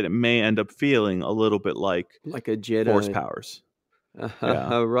hand, and it may end up feeling a little bit like a Jedi force powers.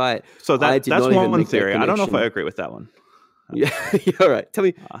 Right. So that's one theory. I don't know if I agree with that one. Yeah, all right. Tell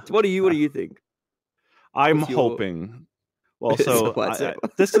me, what do you think? I'm What's your- hoping. Well, It's so a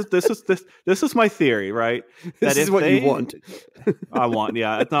lightsaber. this is my theory, right? This is what you want. I want,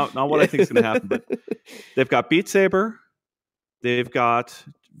 yeah. It's not what I think is going to happen, but they've got Beat Saber, they've got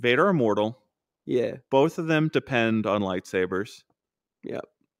Vader Immortal. Yeah, Both of them depend on lightsabers. yeah.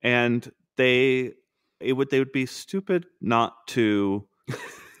 And they would be stupid not to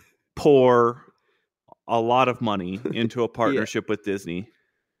pour a lot of money into a partnership with Disney.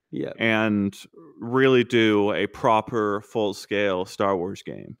 Yeah. And really do a proper full-scale Star Wars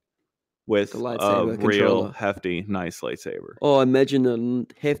game with The a lightsaber real controller. hefty, nice lightsaber. Oh, imagine a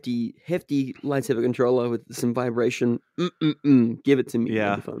hefty lightsaber controller with some vibration. Give it to me.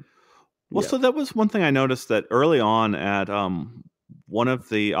 Yeah. That'd be fun. Well, Yeah. so that was one thing I noticed that early on at one of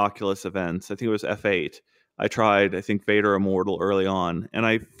the Oculus events, I think it was F8, I tried, I think, Vader Immortal early on. And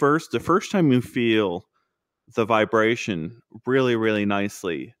the first time you feel the vibration really, really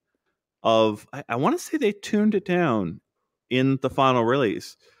nicely I want to say they tuned it down in the final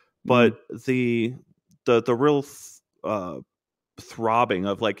release, but the real throbbing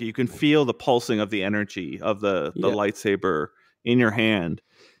of, like, you can feel the pulsing of the energy of the lightsaber in your hand.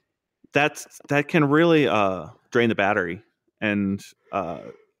 That can really drain the battery. And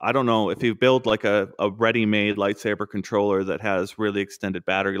I don't know if you build like a ready-made lightsaber controller that has really extended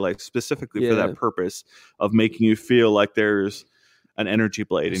battery life specifically for that purpose of making you feel like there's an energy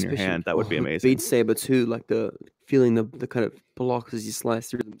blade in your hand, that would be amazing. Beat Saber too, like the feeling the kind of blocks as you slice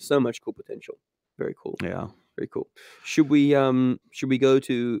through them. So much cool potential. Very cool. Yeah. Very cool. Should we go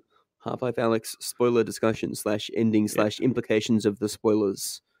to Half-Life Alyx spoiler discussion / ending / implications of the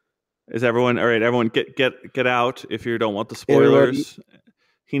spoilers? Is everyone all right? Everyone get out if you don't want the spoilers.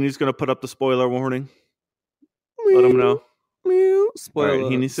 Heaney's going to put up the spoiler warning. Let him know. Spoiler.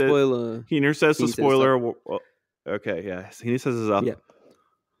 Right, Heaney said, spoiler. Heaney says the spoiler. Okay, yeah. Heaney says it's up.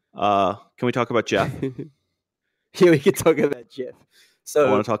 Yeah. Can we talk about Jeff? Yeah, we can talk about Jeff. So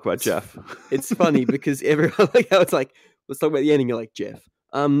I want to talk about Jeff. It's funny because everyone like how it's like, let's talk about the ending. You're like, Jeff.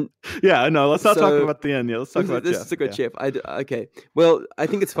 Yeah, no, let's not talk about the end. Yeah, let's talk about Jeff. Let's talk about Jeff. Okay. Well, I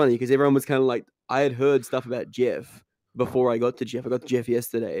think it's funny because everyone was kind of like, I had heard stuff about Jeff before I got to Jeff. I got to Jeff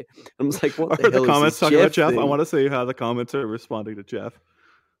yesterday. I was like, what the hell the comments is this talking about Jeff? thing? I want to see how the comments are responding to Jeff.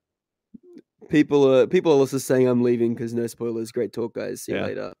 People are also saying I'm leaving because no spoilers. Great talk, guys. See you Yeah.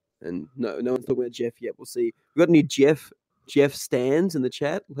 later. And no one's talking about Jeff yet. We'll see. We got any Jeff stands in the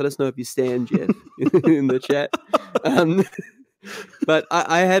chat? Let us know if you stand Jeff in the chat. But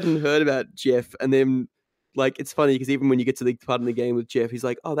I hadn't heard about Jeff, and then like it's funny because even when you get to the part in the game with Jeff, he's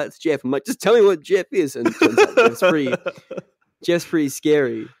like, "Oh, that's Jeff." I'm like, "Just tell me what Jeff is." And it turns out Jeff's pretty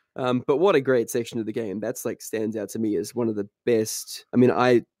scary. But what a great section of the game. That's like stands out to me as one of the best. I mean,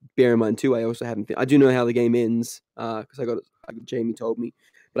 I bear in mind too. I also haven't. I do know how the game ends because Jamie told me,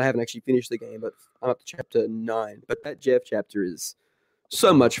 but I haven't actually finished the game. But I'm up to chapter 9. But that Jeff chapter is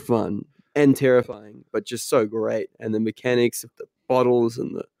so much fun and terrifying, but just so great. And the mechanics of the bottles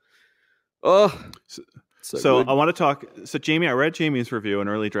and the So I want to talk. So Jamie, I read Jamie's review, an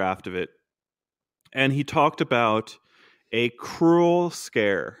early draft of it, and he talked about a cruel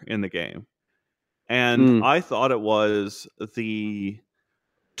scare in the game, and I thought it was the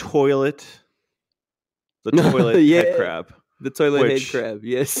toilet head crab. The toilet head crab.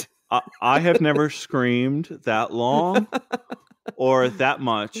 Yes, I have never screamed that long or that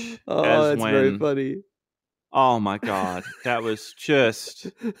much. That's very funny. Oh my God, that was just.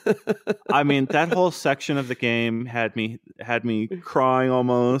 I mean, that whole section of the game had me crying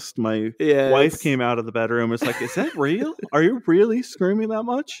almost. My wife came out of the bedroom. Was like, "Is that real? Are you really screaming that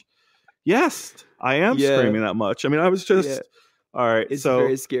much?" Yes, I am screaming that much. I mean, I was just all right. It's a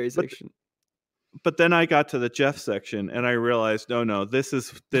very scary section. But then I got to the Jeff section and I realized, no, this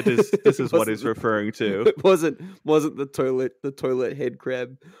is what he's referring to. It wasn't the toilet head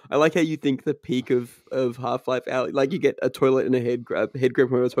crab. I like how you think the peak of Half-Life Alyx, like you get a toilet and a head crab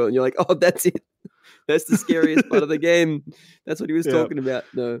from a toilet, and you're like, oh, that's it. That's the scariest part of the game. That's what he was talking about.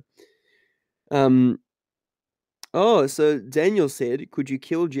 No. Oh, so Daniel said, could you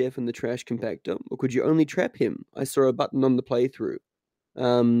kill Jeff in the trash compactor, or could you only trap him? I saw a button on the playthrough.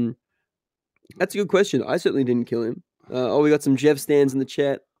 That's a good question. I certainly didn't kill him. We got some Jeff stands in the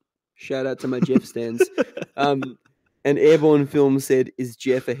chat. Shout out to my Jeff stands. And Airborne Film said, "Is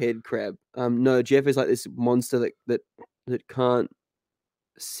Jeff a head crab?" No, Jeff is like this monster that can't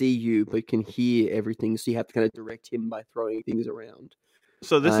see you but can hear everything. So you have to kind of direct him by throwing things around.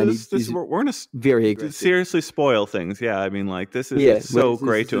 So we're gonna very aggressive. Seriously spoil things. Yeah, I mean, like this is so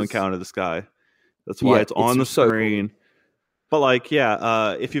great to encounter this guy. That's why it's on the screen. Cool. But like,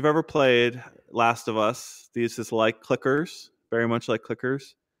 if you've ever played Last of Us. These is like clickers, very much like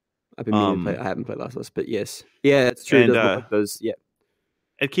clickers. I've been meaning to play. I haven't played Last of Us, but yes, yeah, it's true. And, it does look like those. Yeah,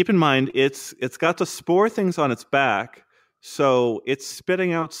 and keep in mind, it's got the spore things on its back, so it's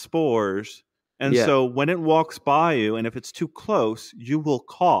spitting out spores. And so when it walks by you, and if it's too close, you will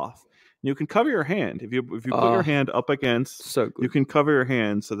cough. You can cover your hand if you put your hand up against. So good. You can cover your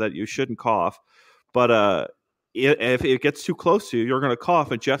hand so that you shouldn't cough. But if it gets too close to you, you're going to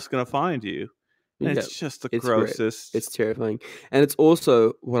cough, and Jeff's going to find you. And it's just the grossest. Great. It's terrifying. And it's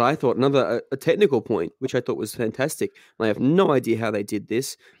also what I thought, another a technical point, which I thought was fantastic. And I have no idea how they did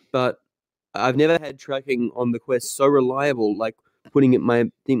this, but I've never had tracking on the Quest so reliable. Like putting it I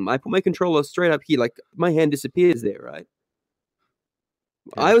put my controller straight up here, like my hand disappears there, right?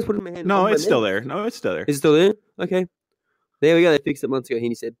 Yeah. I was putting my hand. No, it's still there. Is it still there? Okay. There we go. They fixed it months ago,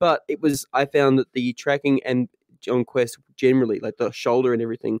 he said. But I found that the tracking and on Quest generally, like the shoulder and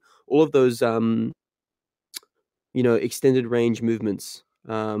everything, all of those extended range movements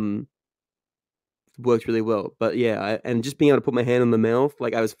worked really well. But yeah, and just being able to put my hand on the mouth,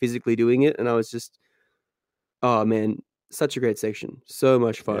 like I was physically doing it, and I was just, oh man, such a great section, so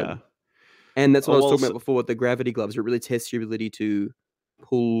much fun. Yeah. And that's what I was talking about before with the gravity gloves. It really tests your ability to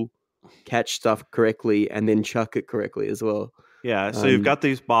catch stuff correctly and then chuck it correctly as well. Yeah, so you've got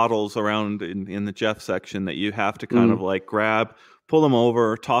these bottles around in the Jeff section that you have to kind of like grab, pull them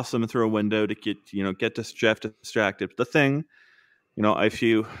over, toss them through a window to get Jeff distracted. The thing,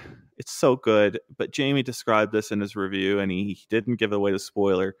 it's so good, but Jamie described this in his review, and he didn't give away the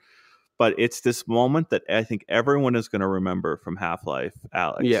spoiler, but it's this moment that I think everyone is going to remember from Half-Life,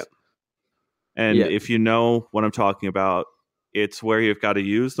 Alex. Yeah. And if you know what I'm talking about, it's where you've got to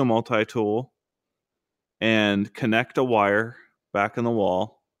use the multi-tool and connect a wire back in the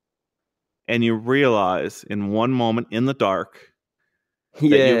wall, and you realize in one moment in the dark that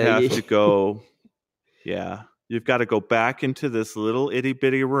you have to go, you've got to go back into this little itty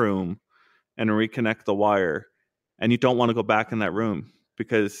bitty room and reconnect the wire, and you don't want to go back in that room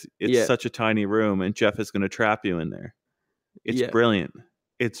because it's such a tiny room, and Jeff is going to trap you in there. It's brilliant.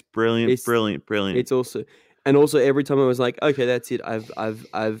 It's brilliant. It's also every time I was like, okay, that's it.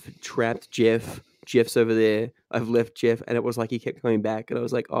 I've trapped Jeff. Jeff's over there. I've left Jeff, and it was like he kept coming back, and I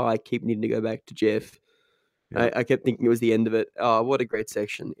was like, oh, I keep needing to go back to Jeff. Yeah. I kept thinking it was the end of it. Oh, what a great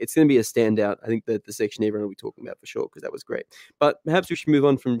section. It's going to be a standout. I think that the section everyone will be talking about for sure, because that was great. But perhaps we should move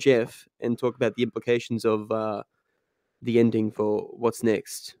on from Jeff and talk about the implications of the ending for what's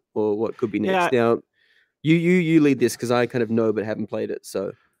next, or what could be next. Now, you lead this, because I kind of know but haven't played it.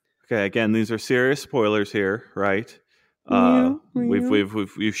 So, okay, again, these are serious spoilers here, right?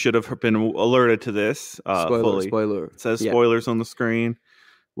 We should have been alerted to this. Spoiler. It says spoilers on the screen.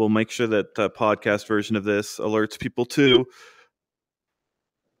 We'll make sure that the podcast version of this alerts people too.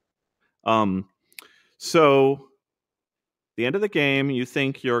 So the end of the game, you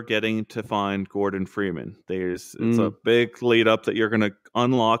think you're getting to find Gordon Freeman. It's a big lead up that you're going to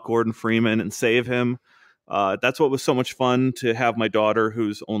unlock Gordon Freeman and save him. That's what was so much fun, to have my daughter,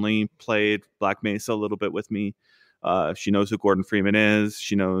 who's only played Black Mesa a little bit with me. She knows who Gordon Freeman is.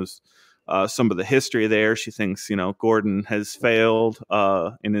 She knows some of the history there. She thinks, Gordon has failed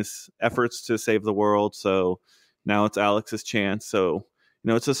in his efforts to save the world. So now it's Alex's chance. So,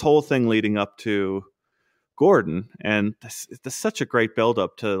 it's this whole thing leading up to Gordon. And this such a great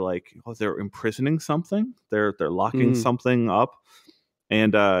buildup to they're imprisoning something. They're locking something up.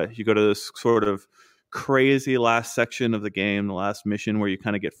 And you go to this sort of crazy last section of the game, the last mission, where you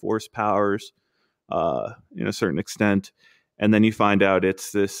kind of get force powers. In a certain extent, and then you find out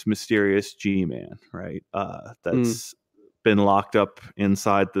it's this mysterious G-Man, right? That's been locked up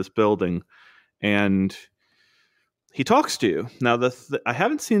inside this building, and he talks to you. Now, I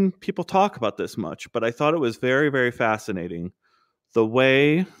haven't seen people talk about this much, but I thought it was very, very fascinating the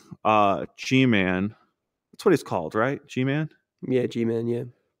way G-Man. That's what he's called, right? G-Man. Yeah, G-Man. Yeah.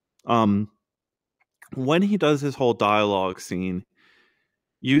 When he does his whole dialogue scene,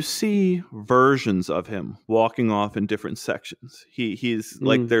 you see versions of him walking off in different sections. He's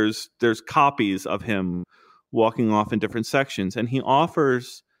like there's copies of him walking off in different sections, and he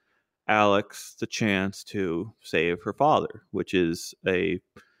offers Alex the chance to save her father, which is a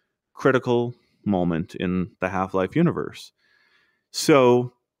critical moment in the Half-Life universe.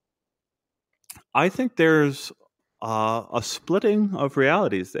 So I think there's a splitting of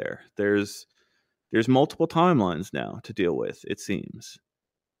realities there. There's multiple timelines now to deal with, it seems.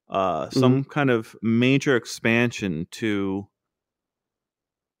 Some kind of major expansion to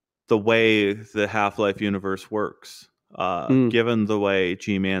the way the Half-Life universe works. Given the way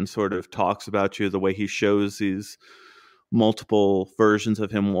G-Man sort of talks about you, the way he shows these multiple versions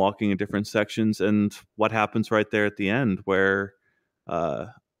of him walking in different sections, and what happens right there at the end where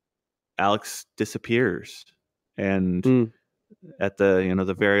Alex disappears, and at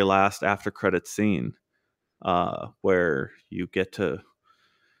the very last after credit scene, where you get to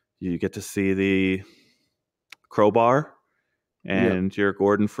see the crowbar, and you're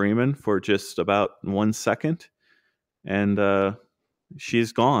Gordon Freeman for just about 1 second, and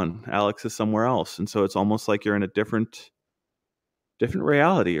she's gone. Alex is somewhere else, and so it's almost like you're in a different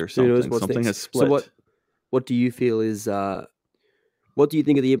reality or something. Something has split. So what do you feel is what do you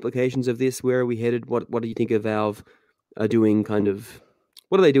think of the implications of this? Where are we headed? What do you think of Valve are doing? Kind of,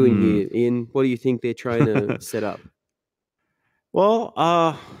 what are they doing here, Ian? What do you think they're trying to set up? Well,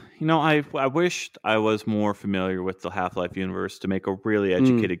 I wished I was more familiar with the Half-Life universe to make a really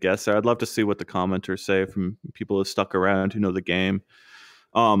educated guess there. I'd love to see what the commenters say from people who stuck around, who know the game.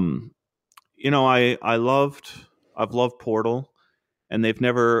 I've loved Portal, and they've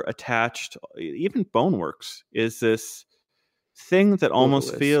never attached, even Boneworks is this thing that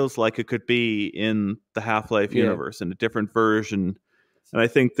almost feels like it could be in the Half-Life universe in a different version. And I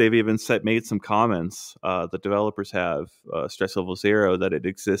think they've even made some comments, the developers have, Stress Level Zero, that it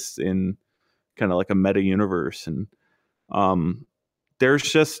exists in kind of like a meta universe. And there's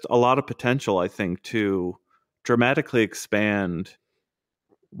just a lot of potential, I think, to dramatically expand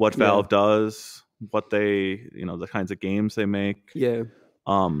what Valve does, what they, the kinds of games they make. Yeah.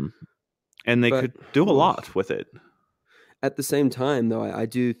 And they could do a lot with it. At the same time, though, I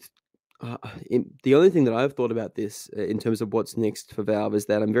do... the only thing that I've thought about this in terms of what's next for Valve is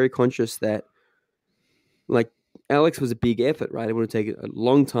that I'm very conscious that, like, Alex was a big effort, right? It would have taken a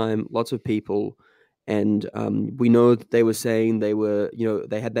long time, lots of people, and we know that they were saying they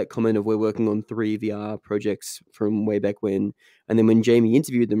had that comment of, we're working on 3 VR projects from way back when, and then when Jamie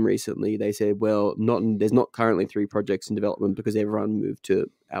interviewed them recently, they said, well, there's not currently 3 projects in development because everyone moved to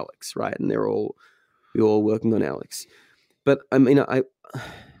Alex, right? And we're all working on Alex. But I mean,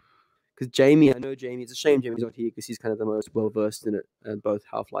 because Jamie, I know Jamie, it's a shame Jamie's not here because he's kind of the most well-versed in it, both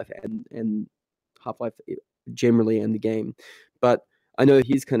Half-Life and Half-Life generally and the game. But I know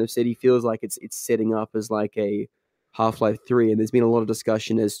he's kind of said he feels like it's setting up as like a Half-Life 3, and there's been a lot of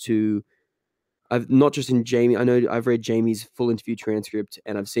discussion as to, not just in Jamie, I know I've read Jamie's full interview transcript,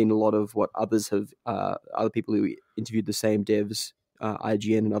 and I've seen a lot of what others have, other people who interviewed the same devs,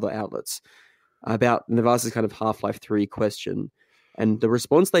 IGN and other outlets, about Navas's kind of Half-Life 3 question. And the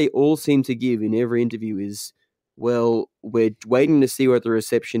response they all seem to give in every interview is, well, we're waiting to see what the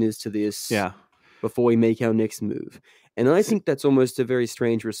reception is to this before we make our next move. And I think that's almost a very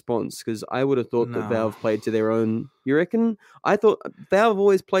strange response, because I would have thought that Valve played to their own... You reckon? I thought Valve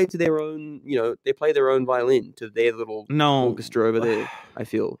always played to their own... they play their own violin to their little orchestra over there, I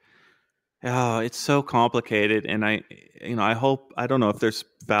feel. Oh, it's so complicated, and I hope... I don't know if there's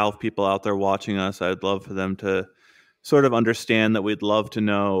Valve people out there watching us. I'd love for them to sort of understand that we'd love to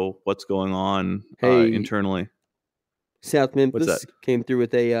know what's going on internally. South Memphis came through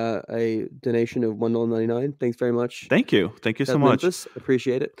with a donation of $1.99. Thanks very much. Thank you so South much. Memphis,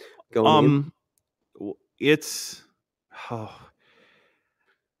 appreciate it. Go on.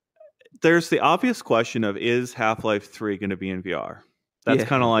 There's the obvious question of, is Half-Life 3 going to be in VR? That's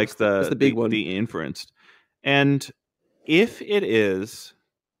kind of like the big one, the inference. And if it is,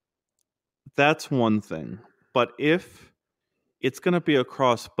 that's one thing. But if it's going to be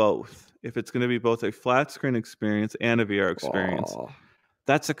across both, if it's going to be both a flat screen experience and a VR experience,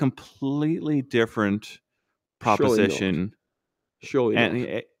 that's a completely different proposition. Surely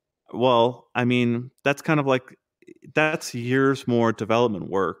not. Well, I mean, that's kind of like, that's years more development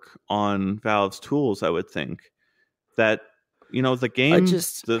work on Valve's tools, I would think, that, the game,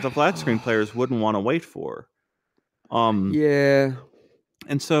 the flat screen players wouldn't want to wait for. Yeah.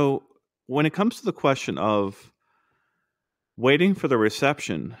 And so when it comes to the question of waiting for the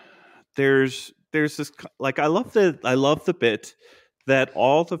reception, there's this, like, I love the bit that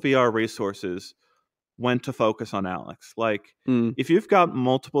all the VR resources went to focus on Alex. Like, if you've got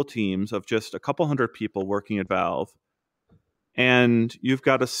multiple teams of just a couple hundred people working at Valve, and you've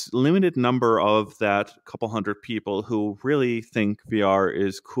got a limited number of that couple hundred people who really think VR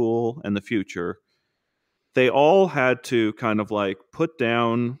is cool and the future, they all had to kind of like put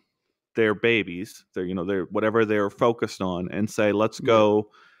down their babies, their whatever they're focused on, and say, let's go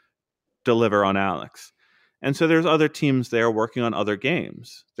deliver on Alex. And so there's other teams there working on other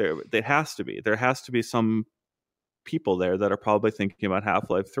games. There has to be some people there that are probably thinking about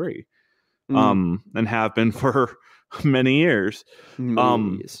Half-Life 3, and have been for many years.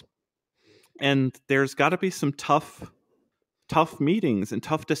 And there's got to be some tough tough meetings and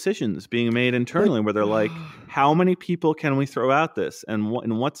tough decisions being made internally where they're like, how many people can we throw at this, and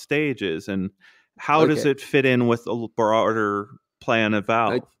in what stages, and how does it fit in with a broader plan of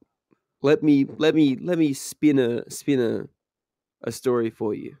Valve? Let me spin a story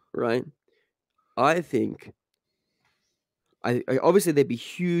for you, right? I think I obviously there'd be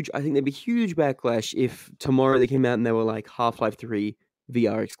huge. I think there'd be huge backlash if tomorrow they came out and they were like Half-Life 3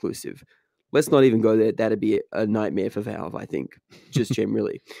 VR exclusive. Let's not even go there. That'd be a nightmare for Valve, I think, just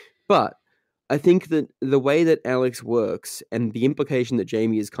generally. But I think that the way that Alex works and the implication that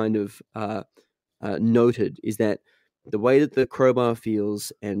Jamie has kind of noted is that the way that the crowbar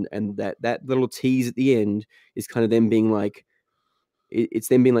feels and that little tease at the end is kind of them being like, it's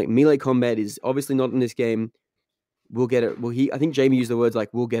them being like, melee combat is obviously not in this game. We'll get it. Well, I think Jamie used the words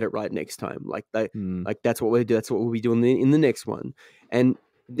like, "We'll get it right next time." Like that's what we'll do. That's what we'll be doing in the next one. And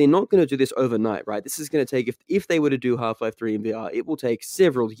they're not going to do this overnight, right? This is going to take, if they were to do Half-Life 3 in VR, it will take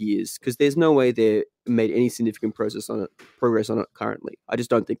several years because there's no way they made any significant progress on it currently. I just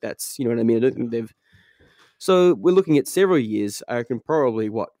don't think that's, you know what I mean? I don't think they've. So we're looking at several years. I reckon probably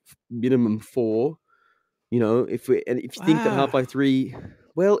minimum 4. You know, if you think that Half-Life 3,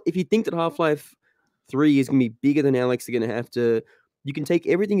 if you think that Half-Life 3 is going to be bigger than Alex, they're going to have to. You can take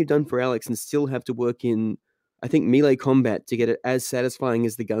everything you've done for Alex and still have to work in. I think melee combat to get it as satisfying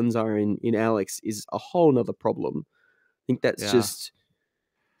as the guns are in Alex is a whole nother problem. I think that's just,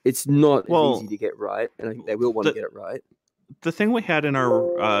 it's not easy to get right, and I think they will want to get it right. The thing we had in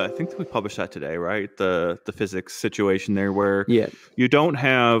our, I think that we published that today, right? The physics situation there where you don't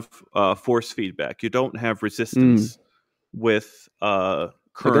have force feedback, you don't have resistance with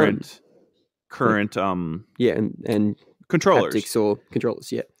current and controllers. Haptics or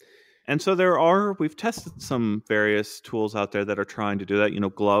controllers, And so we've tested some various tools out there that are trying to do that, you know,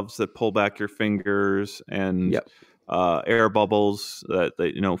 gloves that pull back your fingers and air bubbles that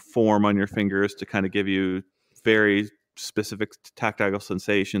you know, form on your fingers to kind of give you very specific tactile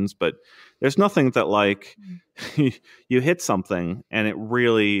sensations. But there's nothing that like you hit something and it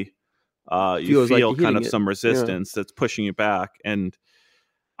really, you feel like kind of some resistance that's pushing you back. And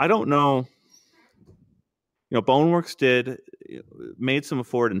I don't know. You know, Boneworks made some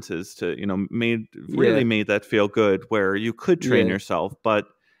affordances to, you know, made that feel good where you could train yourself, but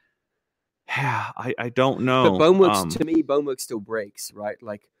I don't know. But Boneworks, to me, Boneworks still breaks, right?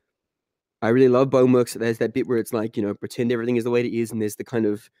 Like, I really love Boneworks. There's that bit where it's like, you know, pretend everything is the way it is, and there's the kind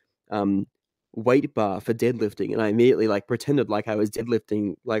of weight bar for deadlifting, and I immediately like pretended like I was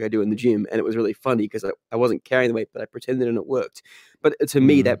deadlifting like I do in the gym, and it was really funny because I wasn't carrying the weight, but I pretended and it worked. But to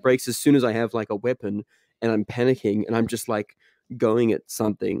me, that breaks as soon as I have like a weapon and I'm panicking and I'm just like going at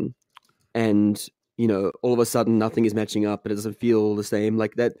something and, you know, all of a sudden nothing is matching up, but it doesn't feel the same.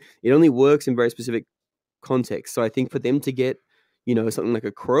 Like that, it only works in very specific contexts. So I think for them to get, you know, something like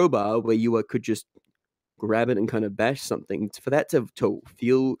a crowbar where you could just grab it and kind of bash something, for that to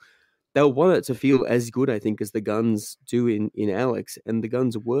feel, they'll want it to feel as good, I think, as the guns do in Alex. And the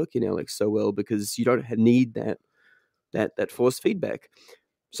guns work in Alex so well because you don't need that force feedback.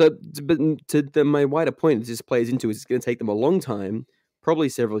 So, but my wider point, this plays into, is it's going to take them a long time, probably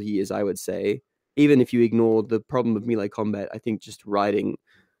several years, I would say. Even if you ignore the problem of melee combat, I think just writing,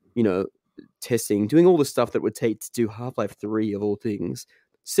 you know, testing, doing all the stuff that would take to do Half-Life 3 of all things,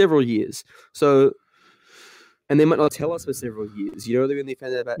 several years. So, and they might not tell us for several years. You know, they're going to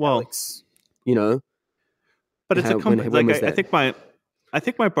find out about Alex. You know, but it's a company. Like I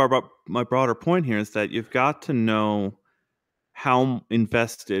think my broader point here is that you've got to know how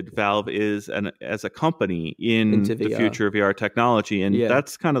invested Valve is as a company into the future of VR technology, and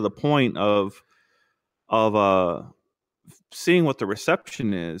that's kind of the point of seeing what the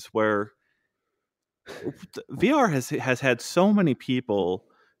reception is. Where VR has had so many people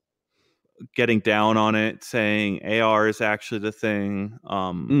getting down on it, saying AR is actually the thing.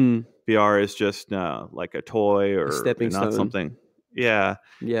 VR is just like a toy or not something. Yeah.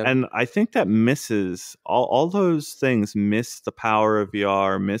 And I think that misses all those things, miss the power of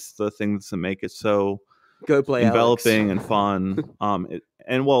VR, miss the things that make it so enveloping and fun.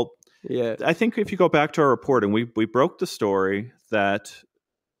 I think if you go back to our reporting, we broke the story that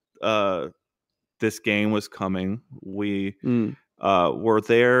this game was coming. We were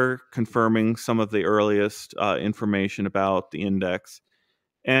there confirming some of the earliest information about the index.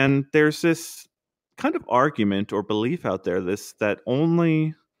 And there's this kind of argument or belief out there that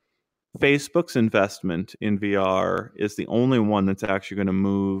only Facebook's investment in VR is the only one that's actually going to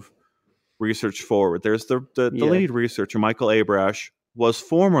move research forward. There's the lead researcher, Michael Abrash, was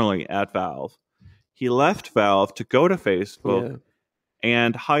formerly at Valve. He left Valve to go to Facebook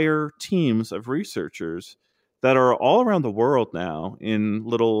and hire teams of researchers that are all around the world now in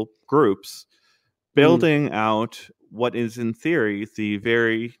little groups building out what is in theory the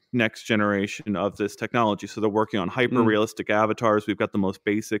very next generation of this technology. So they're working on hyper realistic avatars. We've got the most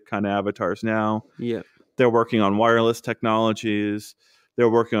basic kind of avatars now. Yeah. They're working on wireless technologies. They're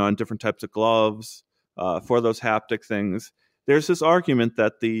working on different types of gloves for those haptic things. There's this argument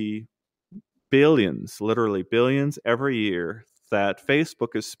that the billions, literally billions every year that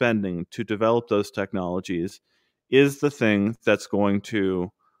Facebook is spending to develop those technologies is the thing that's going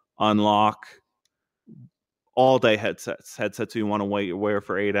to unlock all-day headsets you want to wear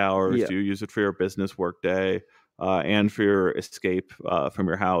for 8 hours. Yeah. You use it for your business work day and for your escape from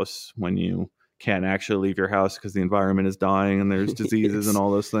your house when you can't actually leave your house because the environment is dying and there's diseases and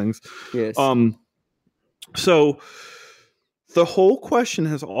all those things. Yes. So the whole question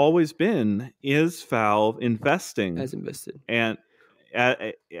has always been, is Valve investing Has invested. and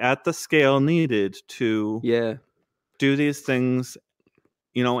at the scale needed to do these things,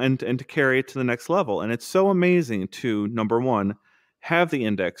 and to carry it to the next level? And it's so amazing to, number one, have the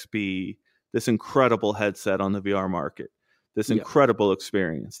Index be this incredible headset on the VR market, this incredible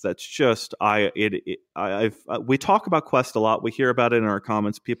experience. That's just we talk about Quest a lot. We hear about it in our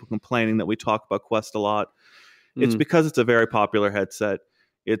comments, people complaining that we talk about Quest a lot. It's because it's a very popular headset.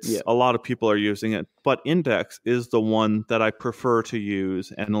 It's a lot of people are using it, but Index is the one that I prefer to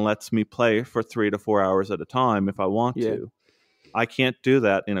use and lets me play for 3 to 4 hours at a time if I want to. I can't do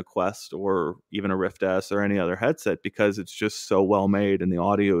that in a Quest or even a Rift S or any other headset because it's just so well made and the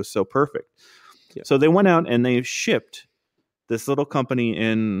audio is so perfect. Yeah. So they went out and they shipped, this little company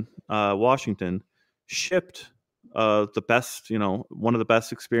in Washington shipped the best, one of the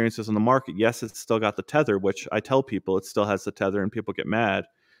best experiences on the market. Yes, it's still got the tether, which I tell people it still has the tether and people get mad.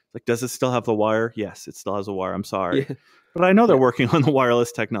 Like, does it still have the wire? Yes, it still has a wire. I'm sorry. Yeah. But I know they're working on the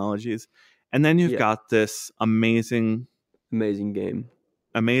wireless technologies. And then you've got this amazing game.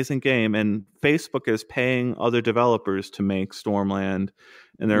 And Facebook is paying other developers to make Stormland,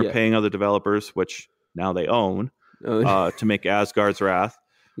 and they're paying other developers, which now they own, to make Asgard's Wrath.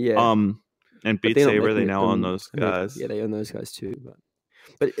 And Beat Saber, they now own those guys. They own those guys too.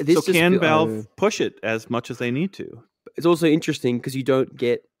 But so can Valve push it as much as they need to? It's also interesting because you don't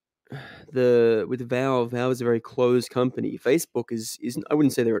get with Valve is a very closed company. Facebook isn't. I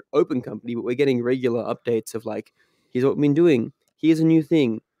wouldn't say they're an open company, but we're getting regular updates of like, here's what we've been doing. Here's a new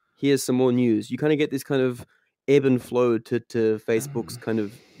thing. Here's some more news. You kind of get this kind of ebb and flow to Facebook's kind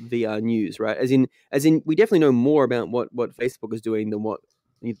of VR news, right? As in, we definitely know more about what Facebook is doing or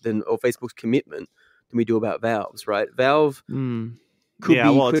Facebook's commitment than we do about Valve's, right? Valve could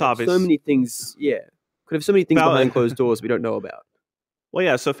have so many things. Could have so many things behind closed doors we don't know about. Well,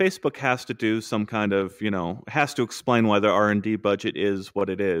 yeah, so Facebook has to do some kind of, has to explain why their R&D budget is what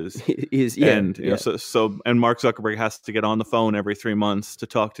it is. And Mark Zuckerberg has to get on the phone every 3 months to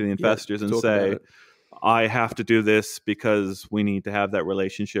talk to the investors and say, I have to do this because we need to have that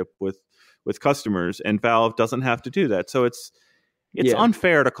relationship with customers. And Valve doesn't have to do that. So it's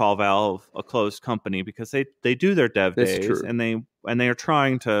unfair to call Valve a closed company because they do their dev days and they are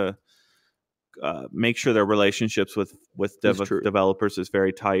trying to make sure their relationships with developers is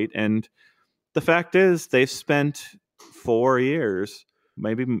very tight. And the fact is, they've spent 4 years,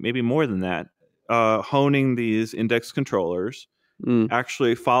 maybe more than that, honing these Index controllers,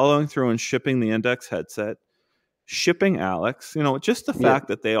 actually following through and shipping the Index headset, shipping Alex. Just the fact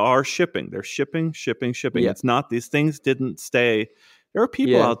that they are shipping. They're shipping. Yeah. It's not, these things didn't stay. There are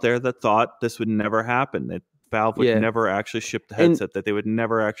people out there that thought this would never happen, that Valve would never actually ship the headset, that they would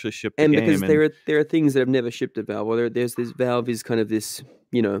never actually ship the game. And because there are things that have never shipped at Valve. Well, there's this Valve is kind of this,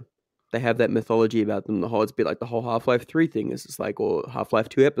 they have that mythology about them. It's a bit like the whole Half-Life 3 thing. It's just like, or Half-Life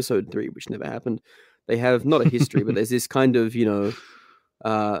 2 Episode 3, which never happened. They have not a history, but there's this kind of,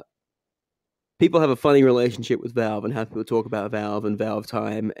 people have a funny relationship with Valve and how people talk about Valve and Valve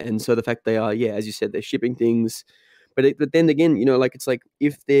time. And so the fact they are, as you said, they're shipping things. But then again, it's like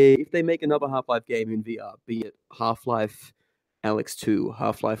if they make another Half-Life game in VR, be it Half-Life Alyx 2,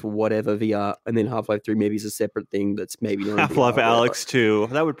 Half-Life whatever VR, and then Half-Life 3 maybe is a separate thing that's maybe not Half-Life Alyx 2.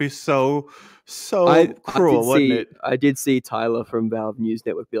 That would be so cruel, wouldn't it? I did see Tyler from Valve News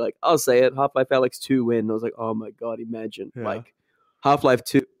Network be like, I'll say it, Half-Life Alyx 2 when I was like, oh my god, imagine like Half-Life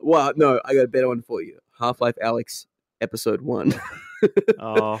 2. Well, no, I got a better one for you. Half-Life Alyx Episode 1.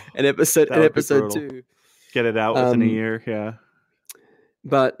 and episode 2. Get it out within a year,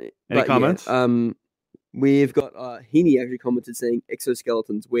 But any comments? We've got Heaney actually commented saying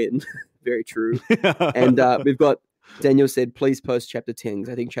exoskeletons win. Very true. And we've got Daniel said, please post chapter 10,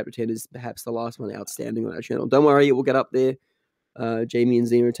 because I think chapter 10 is perhaps the last one outstanding on our channel. Don't worry, it will get up there. Jamie and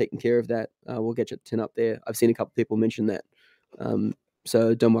Zena are taking care of that. We'll get Jet 10 up there. I've seen a couple people mention that.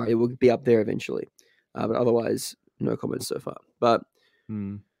 So don't worry, it will be up there eventually. But otherwise, no comments so far. But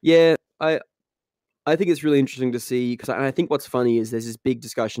yeah, I think it's really interesting to see, because I think what's funny is there's this big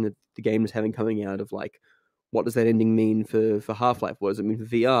discussion that the game is having coming out of like, what does that ending mean for Half-Life? What does it mean for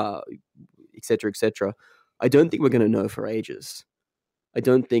VR, etc., etc. I don't think we're going to know for ages. I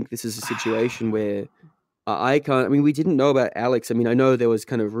don't think this is a situation where I can't. I mean, we didn't know about Alex. I mean, I know there was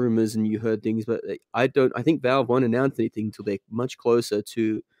kind of rumors and you heard things, but I think Valve won't announce anything until they're much closer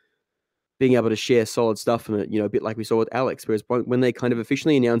to being able to share solid stuff from it. You know, a bit like we saw with Alex. Whereas when they kind of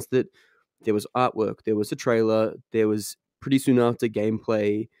officially announced it, there was artwork, there was a trailer, there was pretty soon after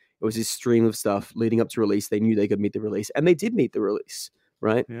gameplay. It was this stream of stuff leading up to release. They knew they could meet the release, and they did meet the release,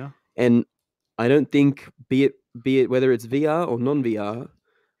 right? Yeah. And I don't think, be it whether it's VR or non-VR,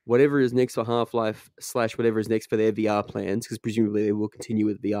 whatever is next for Half-Life / whatever is next for their VR plans, because presumably they will continue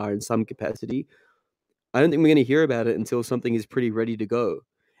with VR in some capacity, I don't think we're going to hear about it until something is pretty ready to go.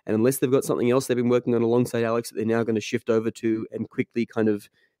 And unless they've got something else they've been working on alongside Alex that they're now going to shift over to and quickly kind of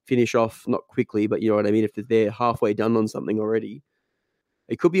finish off, not quickly, but you know what I mean, if they're halfway done on something already,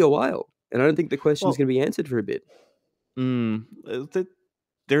 it could be a while. And I don't think the question is going to be answered for a bit.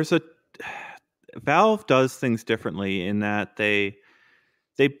 Valve does things differently in that they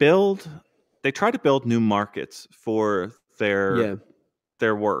try to build new markets for their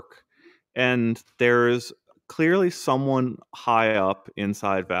work. And there's clearly someone high up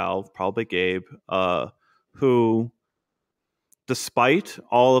inside Valve, probably Gabe, who, despite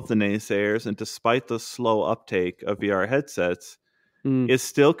all of the naysayers and despite the slow uptake of VR headsets, is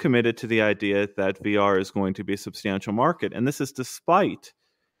still committed to the idea that VR is going to be a substantial market. And this is despite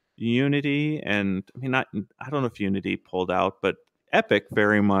Unity and, I mean, I don't know if Unity pulled out, but Epic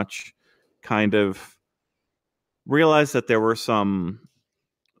very much kind of realized that there were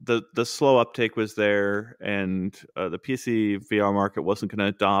the slow uptake was there, and the PC VR market wasn't going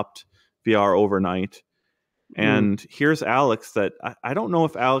to adopt VR overnight. And here's Alex that I don't know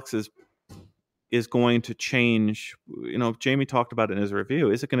if Alex is going to change. You know, Jamie talked about it in his review.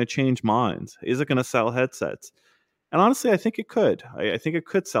 Is it going to change minds? Is it going to sell headsets? And honestly, I think it could. I think it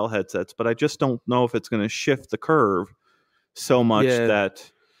could sell headsets, but I just don't know if it's going to shift the curve so much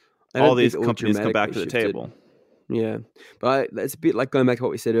that all these companies come back to the table. Yeah, but it's a bit like going back to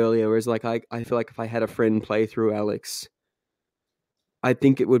what we said earlier, whereas like I feel like if I had a friend play through Alex, I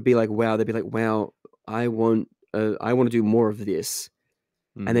think it would be like, wow, they'd be like, wow, I want to do more of this.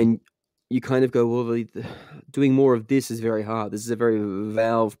 And then you kind of go, well, doing more of this is very hard. This is a very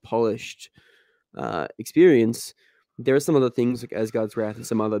Valve polished experience. There are some other things like Asgard's Wrath and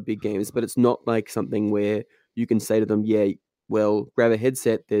some other big games, but it's not like something where you can say to them, yeah, well, grab a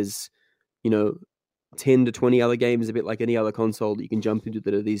headset. There's, 10 to 20 other games, a bit like any other console that you can jump into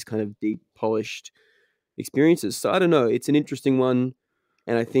that are these kind of deep, polished experiences. So I don't know. It's an interesting one.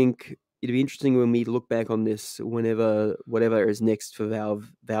 And I think it'd be interesting when we look back on this, whatever is next for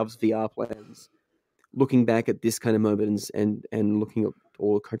Valve's VR plans, looking back at this kind of moment and looking at,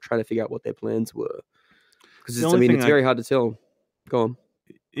 or trying to figure out what their plans were. Because it's very hard to tell. Go on.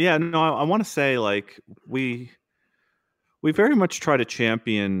 Yeah, no, I want to say, like, we very much try to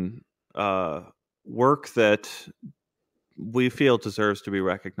champion work that we feel deserves to be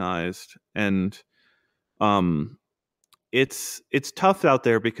recognized, and it's tough out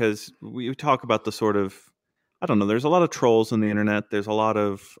there because we talk about the sort of, I don't know, there's a lot of trolls on the internet. There's a lot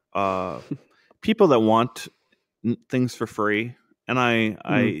of people that want things for free, and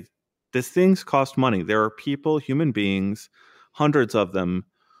these things cost money. There are people, human beings, hundreds of them,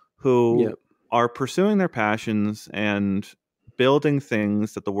 who are pursuing their passions and building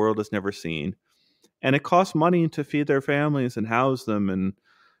things that the world has never seen. And it costs money to feed their families and house them. And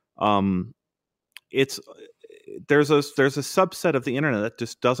there's a subset of the internet that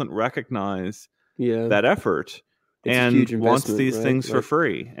just doesn't recognize that effort and wants these things for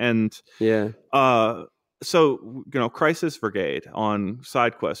free. And so, Crisis Brigade on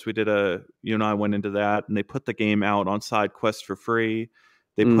SideQuest, you and I went into that, and they put the game out on SideQuest for free.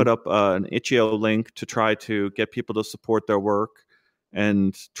 They put up an itch.io link to try to get people to support their work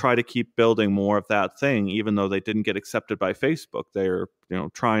and try to keep building more of that thing, even though they didn't get accepted by Facebook. They're,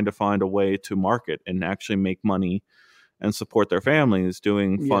 trying to find a way to market and actually make money and support their families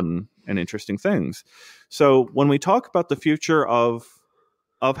doing fun and interesting things. So when we talk about the future of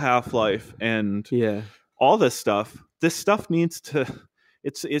Half-Life and all this stuff needs to.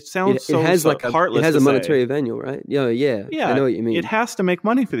 It sounds heartless. It has a monetary value, right? Yeah. I know what you mean. It has to make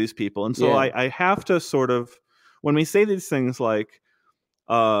money for these people, and so I have to sort of, when we say these things like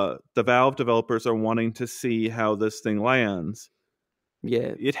the Valve developers are wanting to see how this thing lands,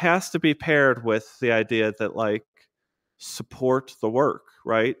 Yeah. it has to be paired with the idea that like support the work,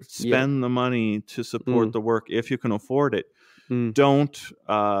 right? Spend the money to support the work if you can afford it. Don't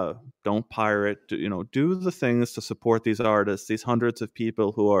pirate. Do the things to support these artists, these hundreds of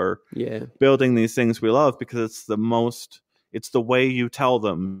people who are building these things we love, because it's the way you tell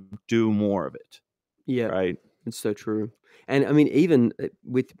them do more of it. Yeah, right. It's so true. And I mean, even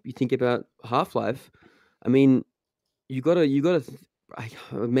you think about Half-Life, I mean, you gotta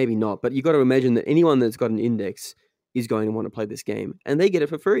maybe not, but you got to imagine that anyone that's got an index is going to want to play this game, and they get it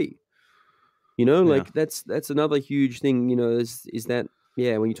for free. Like that's another huge thing. Is that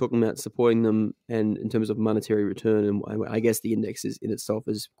when you're talking about supporting them and in terms of monetary return, and I guess the index in itself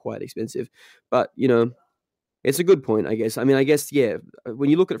is quite expensive, but it's a good point, I guess. I mean, I guess when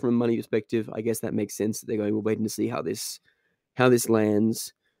you look at it from a money perspective, I guess that makes sense that they're going, we're waiting to see how this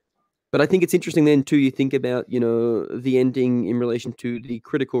lands. But I think it's interesting then too. You think about the ending in relation to the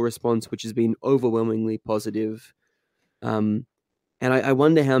critical response, which has been overwhelmingly positive. And I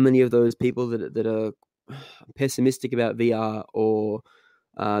wonder how many of those people that are pessimistic about VR, or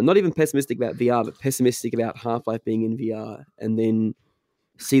not even pessimistic about VR, but pessimistic about Half-Life being in VR, and then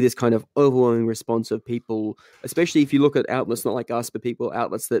see this kind of overwhelming response of people, especially if you look at outlets not like us, but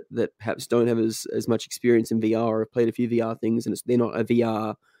outlets that perhaps don't have as much experience in VR or have played a few VR things, and they're not a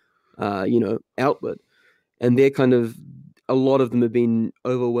VR outlet, and they're kind of, a lot of them have been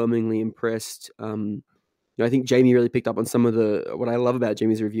overwhelmingly impressed. I think Jamie really picked up on some of what I love about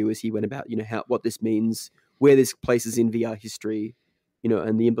Jamie's review is he went about what this means, where this places in VR history,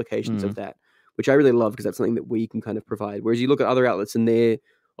 and the implications of that, which I really love, because that's something that we can kind of provide. Whereas you look at other outlets and they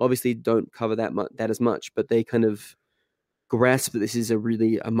obviously don't cover that as much, but they kind of grasp that this is a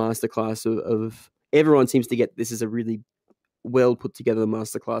masterclass of everyone seems to get this is a really well put together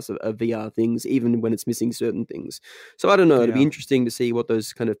masterclass of VR things, even when it's missing certain things. So I don't know. It'd be interesting to see what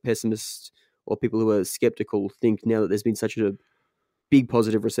those kind of pessimists or people who are skeptical think now that there's been such a big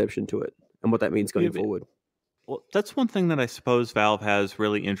positive reception to it, and what that means going forward. Well, that's one thing that I suppose Valve has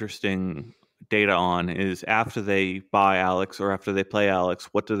really interesting data on, is after they buy Alex or after they play Alex,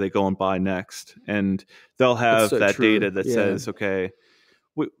 what do they go and buy next? And they'll have that data that says, okay,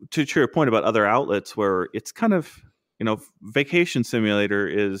 to your point about other outlets where it's kind of, Vacation Simulator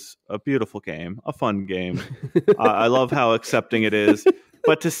is a beautiful game, a fun game. I love how accepting it is.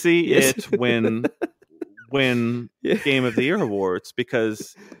 But to see it win Game of the Year awards,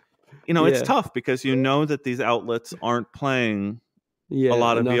 because it's tough, because that these outlets aren't playing a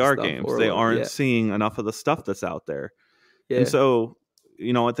lot of VR games. They aren't seeing enough of the stuff that's out there. And so,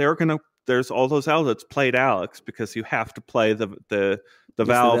 there's all those outlets played Alex because you have to play the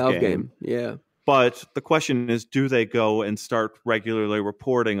Valve game. Yeah. But the question is, do they go and start regularly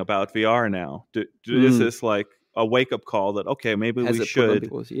reporting about VR now? Is this like a wake-up call that, okay, maybe we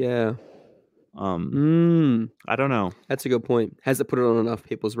should? I don't know. That's a good point. Has it put it on enough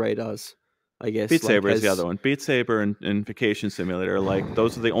people's radars? I guess Beat Saber is the other one. Beat Saber and Vacation Simulator, like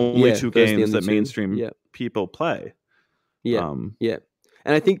those are the only two games that mainstream people play. Yeah,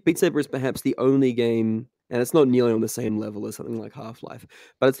 and I think Beat Saber is perhaps the only game, and it's not nearly on the same level as something like Half-Life,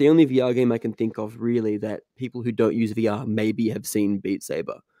 but it's the only VR game I can think of really that people who don't use VR maybe have seen Beat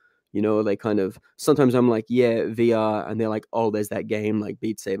Saber. They kind of, sometimes I'm like, yeah, VR, and they're like, oh, there's that game like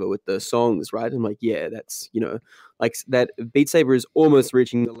Beat Saber with the songs, right? I'm like, yeah, that's, like that Beat Saber is almost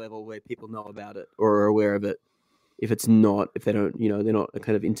reaching the level where people know about it or are aware of it. If they don't, they're not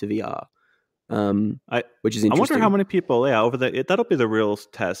kind of into VR. Which is interesting. I wonder how many people, that'll be the real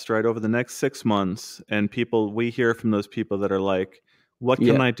test, right? Over the next 6 months, and we hear from those people that are like, what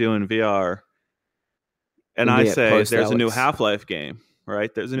can I do in VR? And I say, there's a new Half-Life game.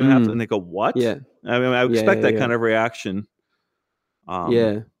 Right, there's a new Half-Life, and they go, "What?" Yeah, I mean, I would expect that kind of reaction.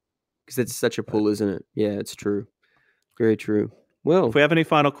 Because it's such a pull, isn't it? Yeah, it's true, very true. Well, if we have any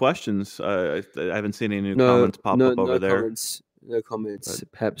final questions, I haven't seen any new comments pop up over there. No comments.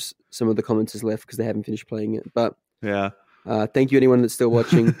 But perhaps some of the comments is left because they haven't finished playing it. But yeah, thank you anyone that's still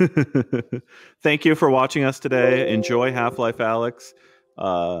watching. Thank you for watching us today. Enjoy Half-Life, Alex.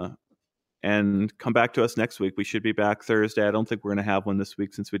 And come back to us next week. We should be back Thursday. I don't think we're going to have one this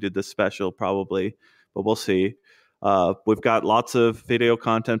week since we did this special, probably, but we'll see. We've got lots of video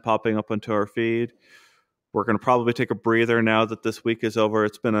content popping up onto our feed. We're going to probably take a breather now that this week is over.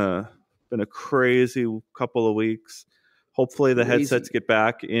 It's been a crazy couple of weeks. Hopefully the headsets get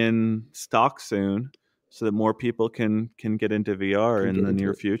back in stock soon so that more people can get into VR in the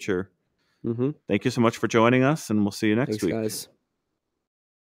near future. Mm-hmm. Thank you so much for joining us, and we'll see you next week. Thanks, guys.